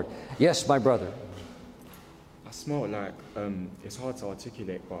you, Lord. Yes, my brother. I smell like, it's hard to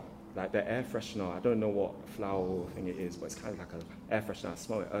articulate, but like the air freshener, I don't know what flower thing it is, but it's kind of like an air freshener. I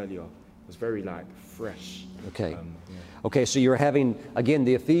smelled it earlier. It was very like fresh. Okay. Okay, so you're having, again,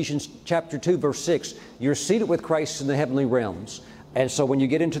 the Ephesians chapter 2, verse 6. You're seated with Christ in the heavenly realms. And so when you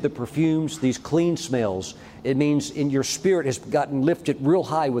get into the perfumes, these clean smells, it means in your spirit has gotten lifted real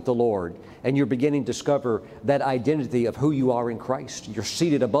high with the Lord. And you're beginning to discover that identity of who you are in Christ. You're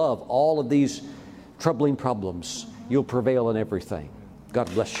seated above all of these troubling problems. You'll prevail in everything.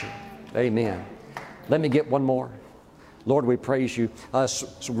 God bless you. Amen. Let me get one more. Lord, we praise you.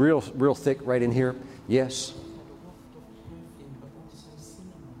 It's real thick right in here. Yes.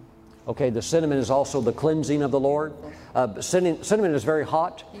 Okay, the cinnamon is also the cleansing of the Lord. Cinnamon is very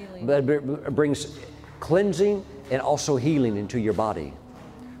hot, but it brings cleansing and also healing into your body.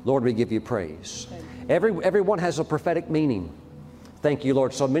 Lord, we give you praise. Everyone has a prophetic meaning. Thank you,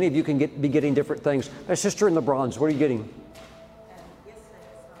 Lord. So many of you can be getting different things. My sister in the bronze, what are you getting?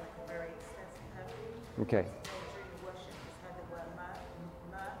 Okay.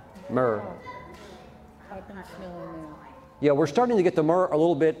 Myrrh. I've been smelling that. Yeah, we're starting to get the myrrh a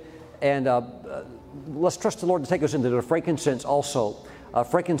little bit, and let's trust the Lord to take us into the frankincense also.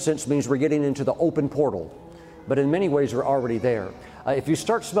 Frankincense means we're getting into the open portal, but in many ways we're already there. If you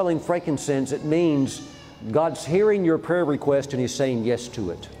start smelling frankincense, it means God's hearing your prayer request and He's saying yes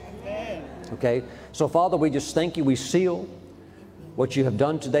to it. Okay? So Father, we just thank you. We seal what you have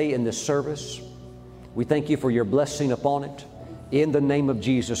done today in this service. We thank you for your blessing upon it. In the name of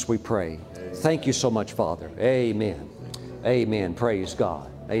Jesus we pray. Thank you so much, Father. Amen. Amen. Praise God.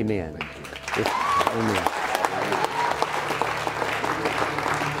 Amen. Amen.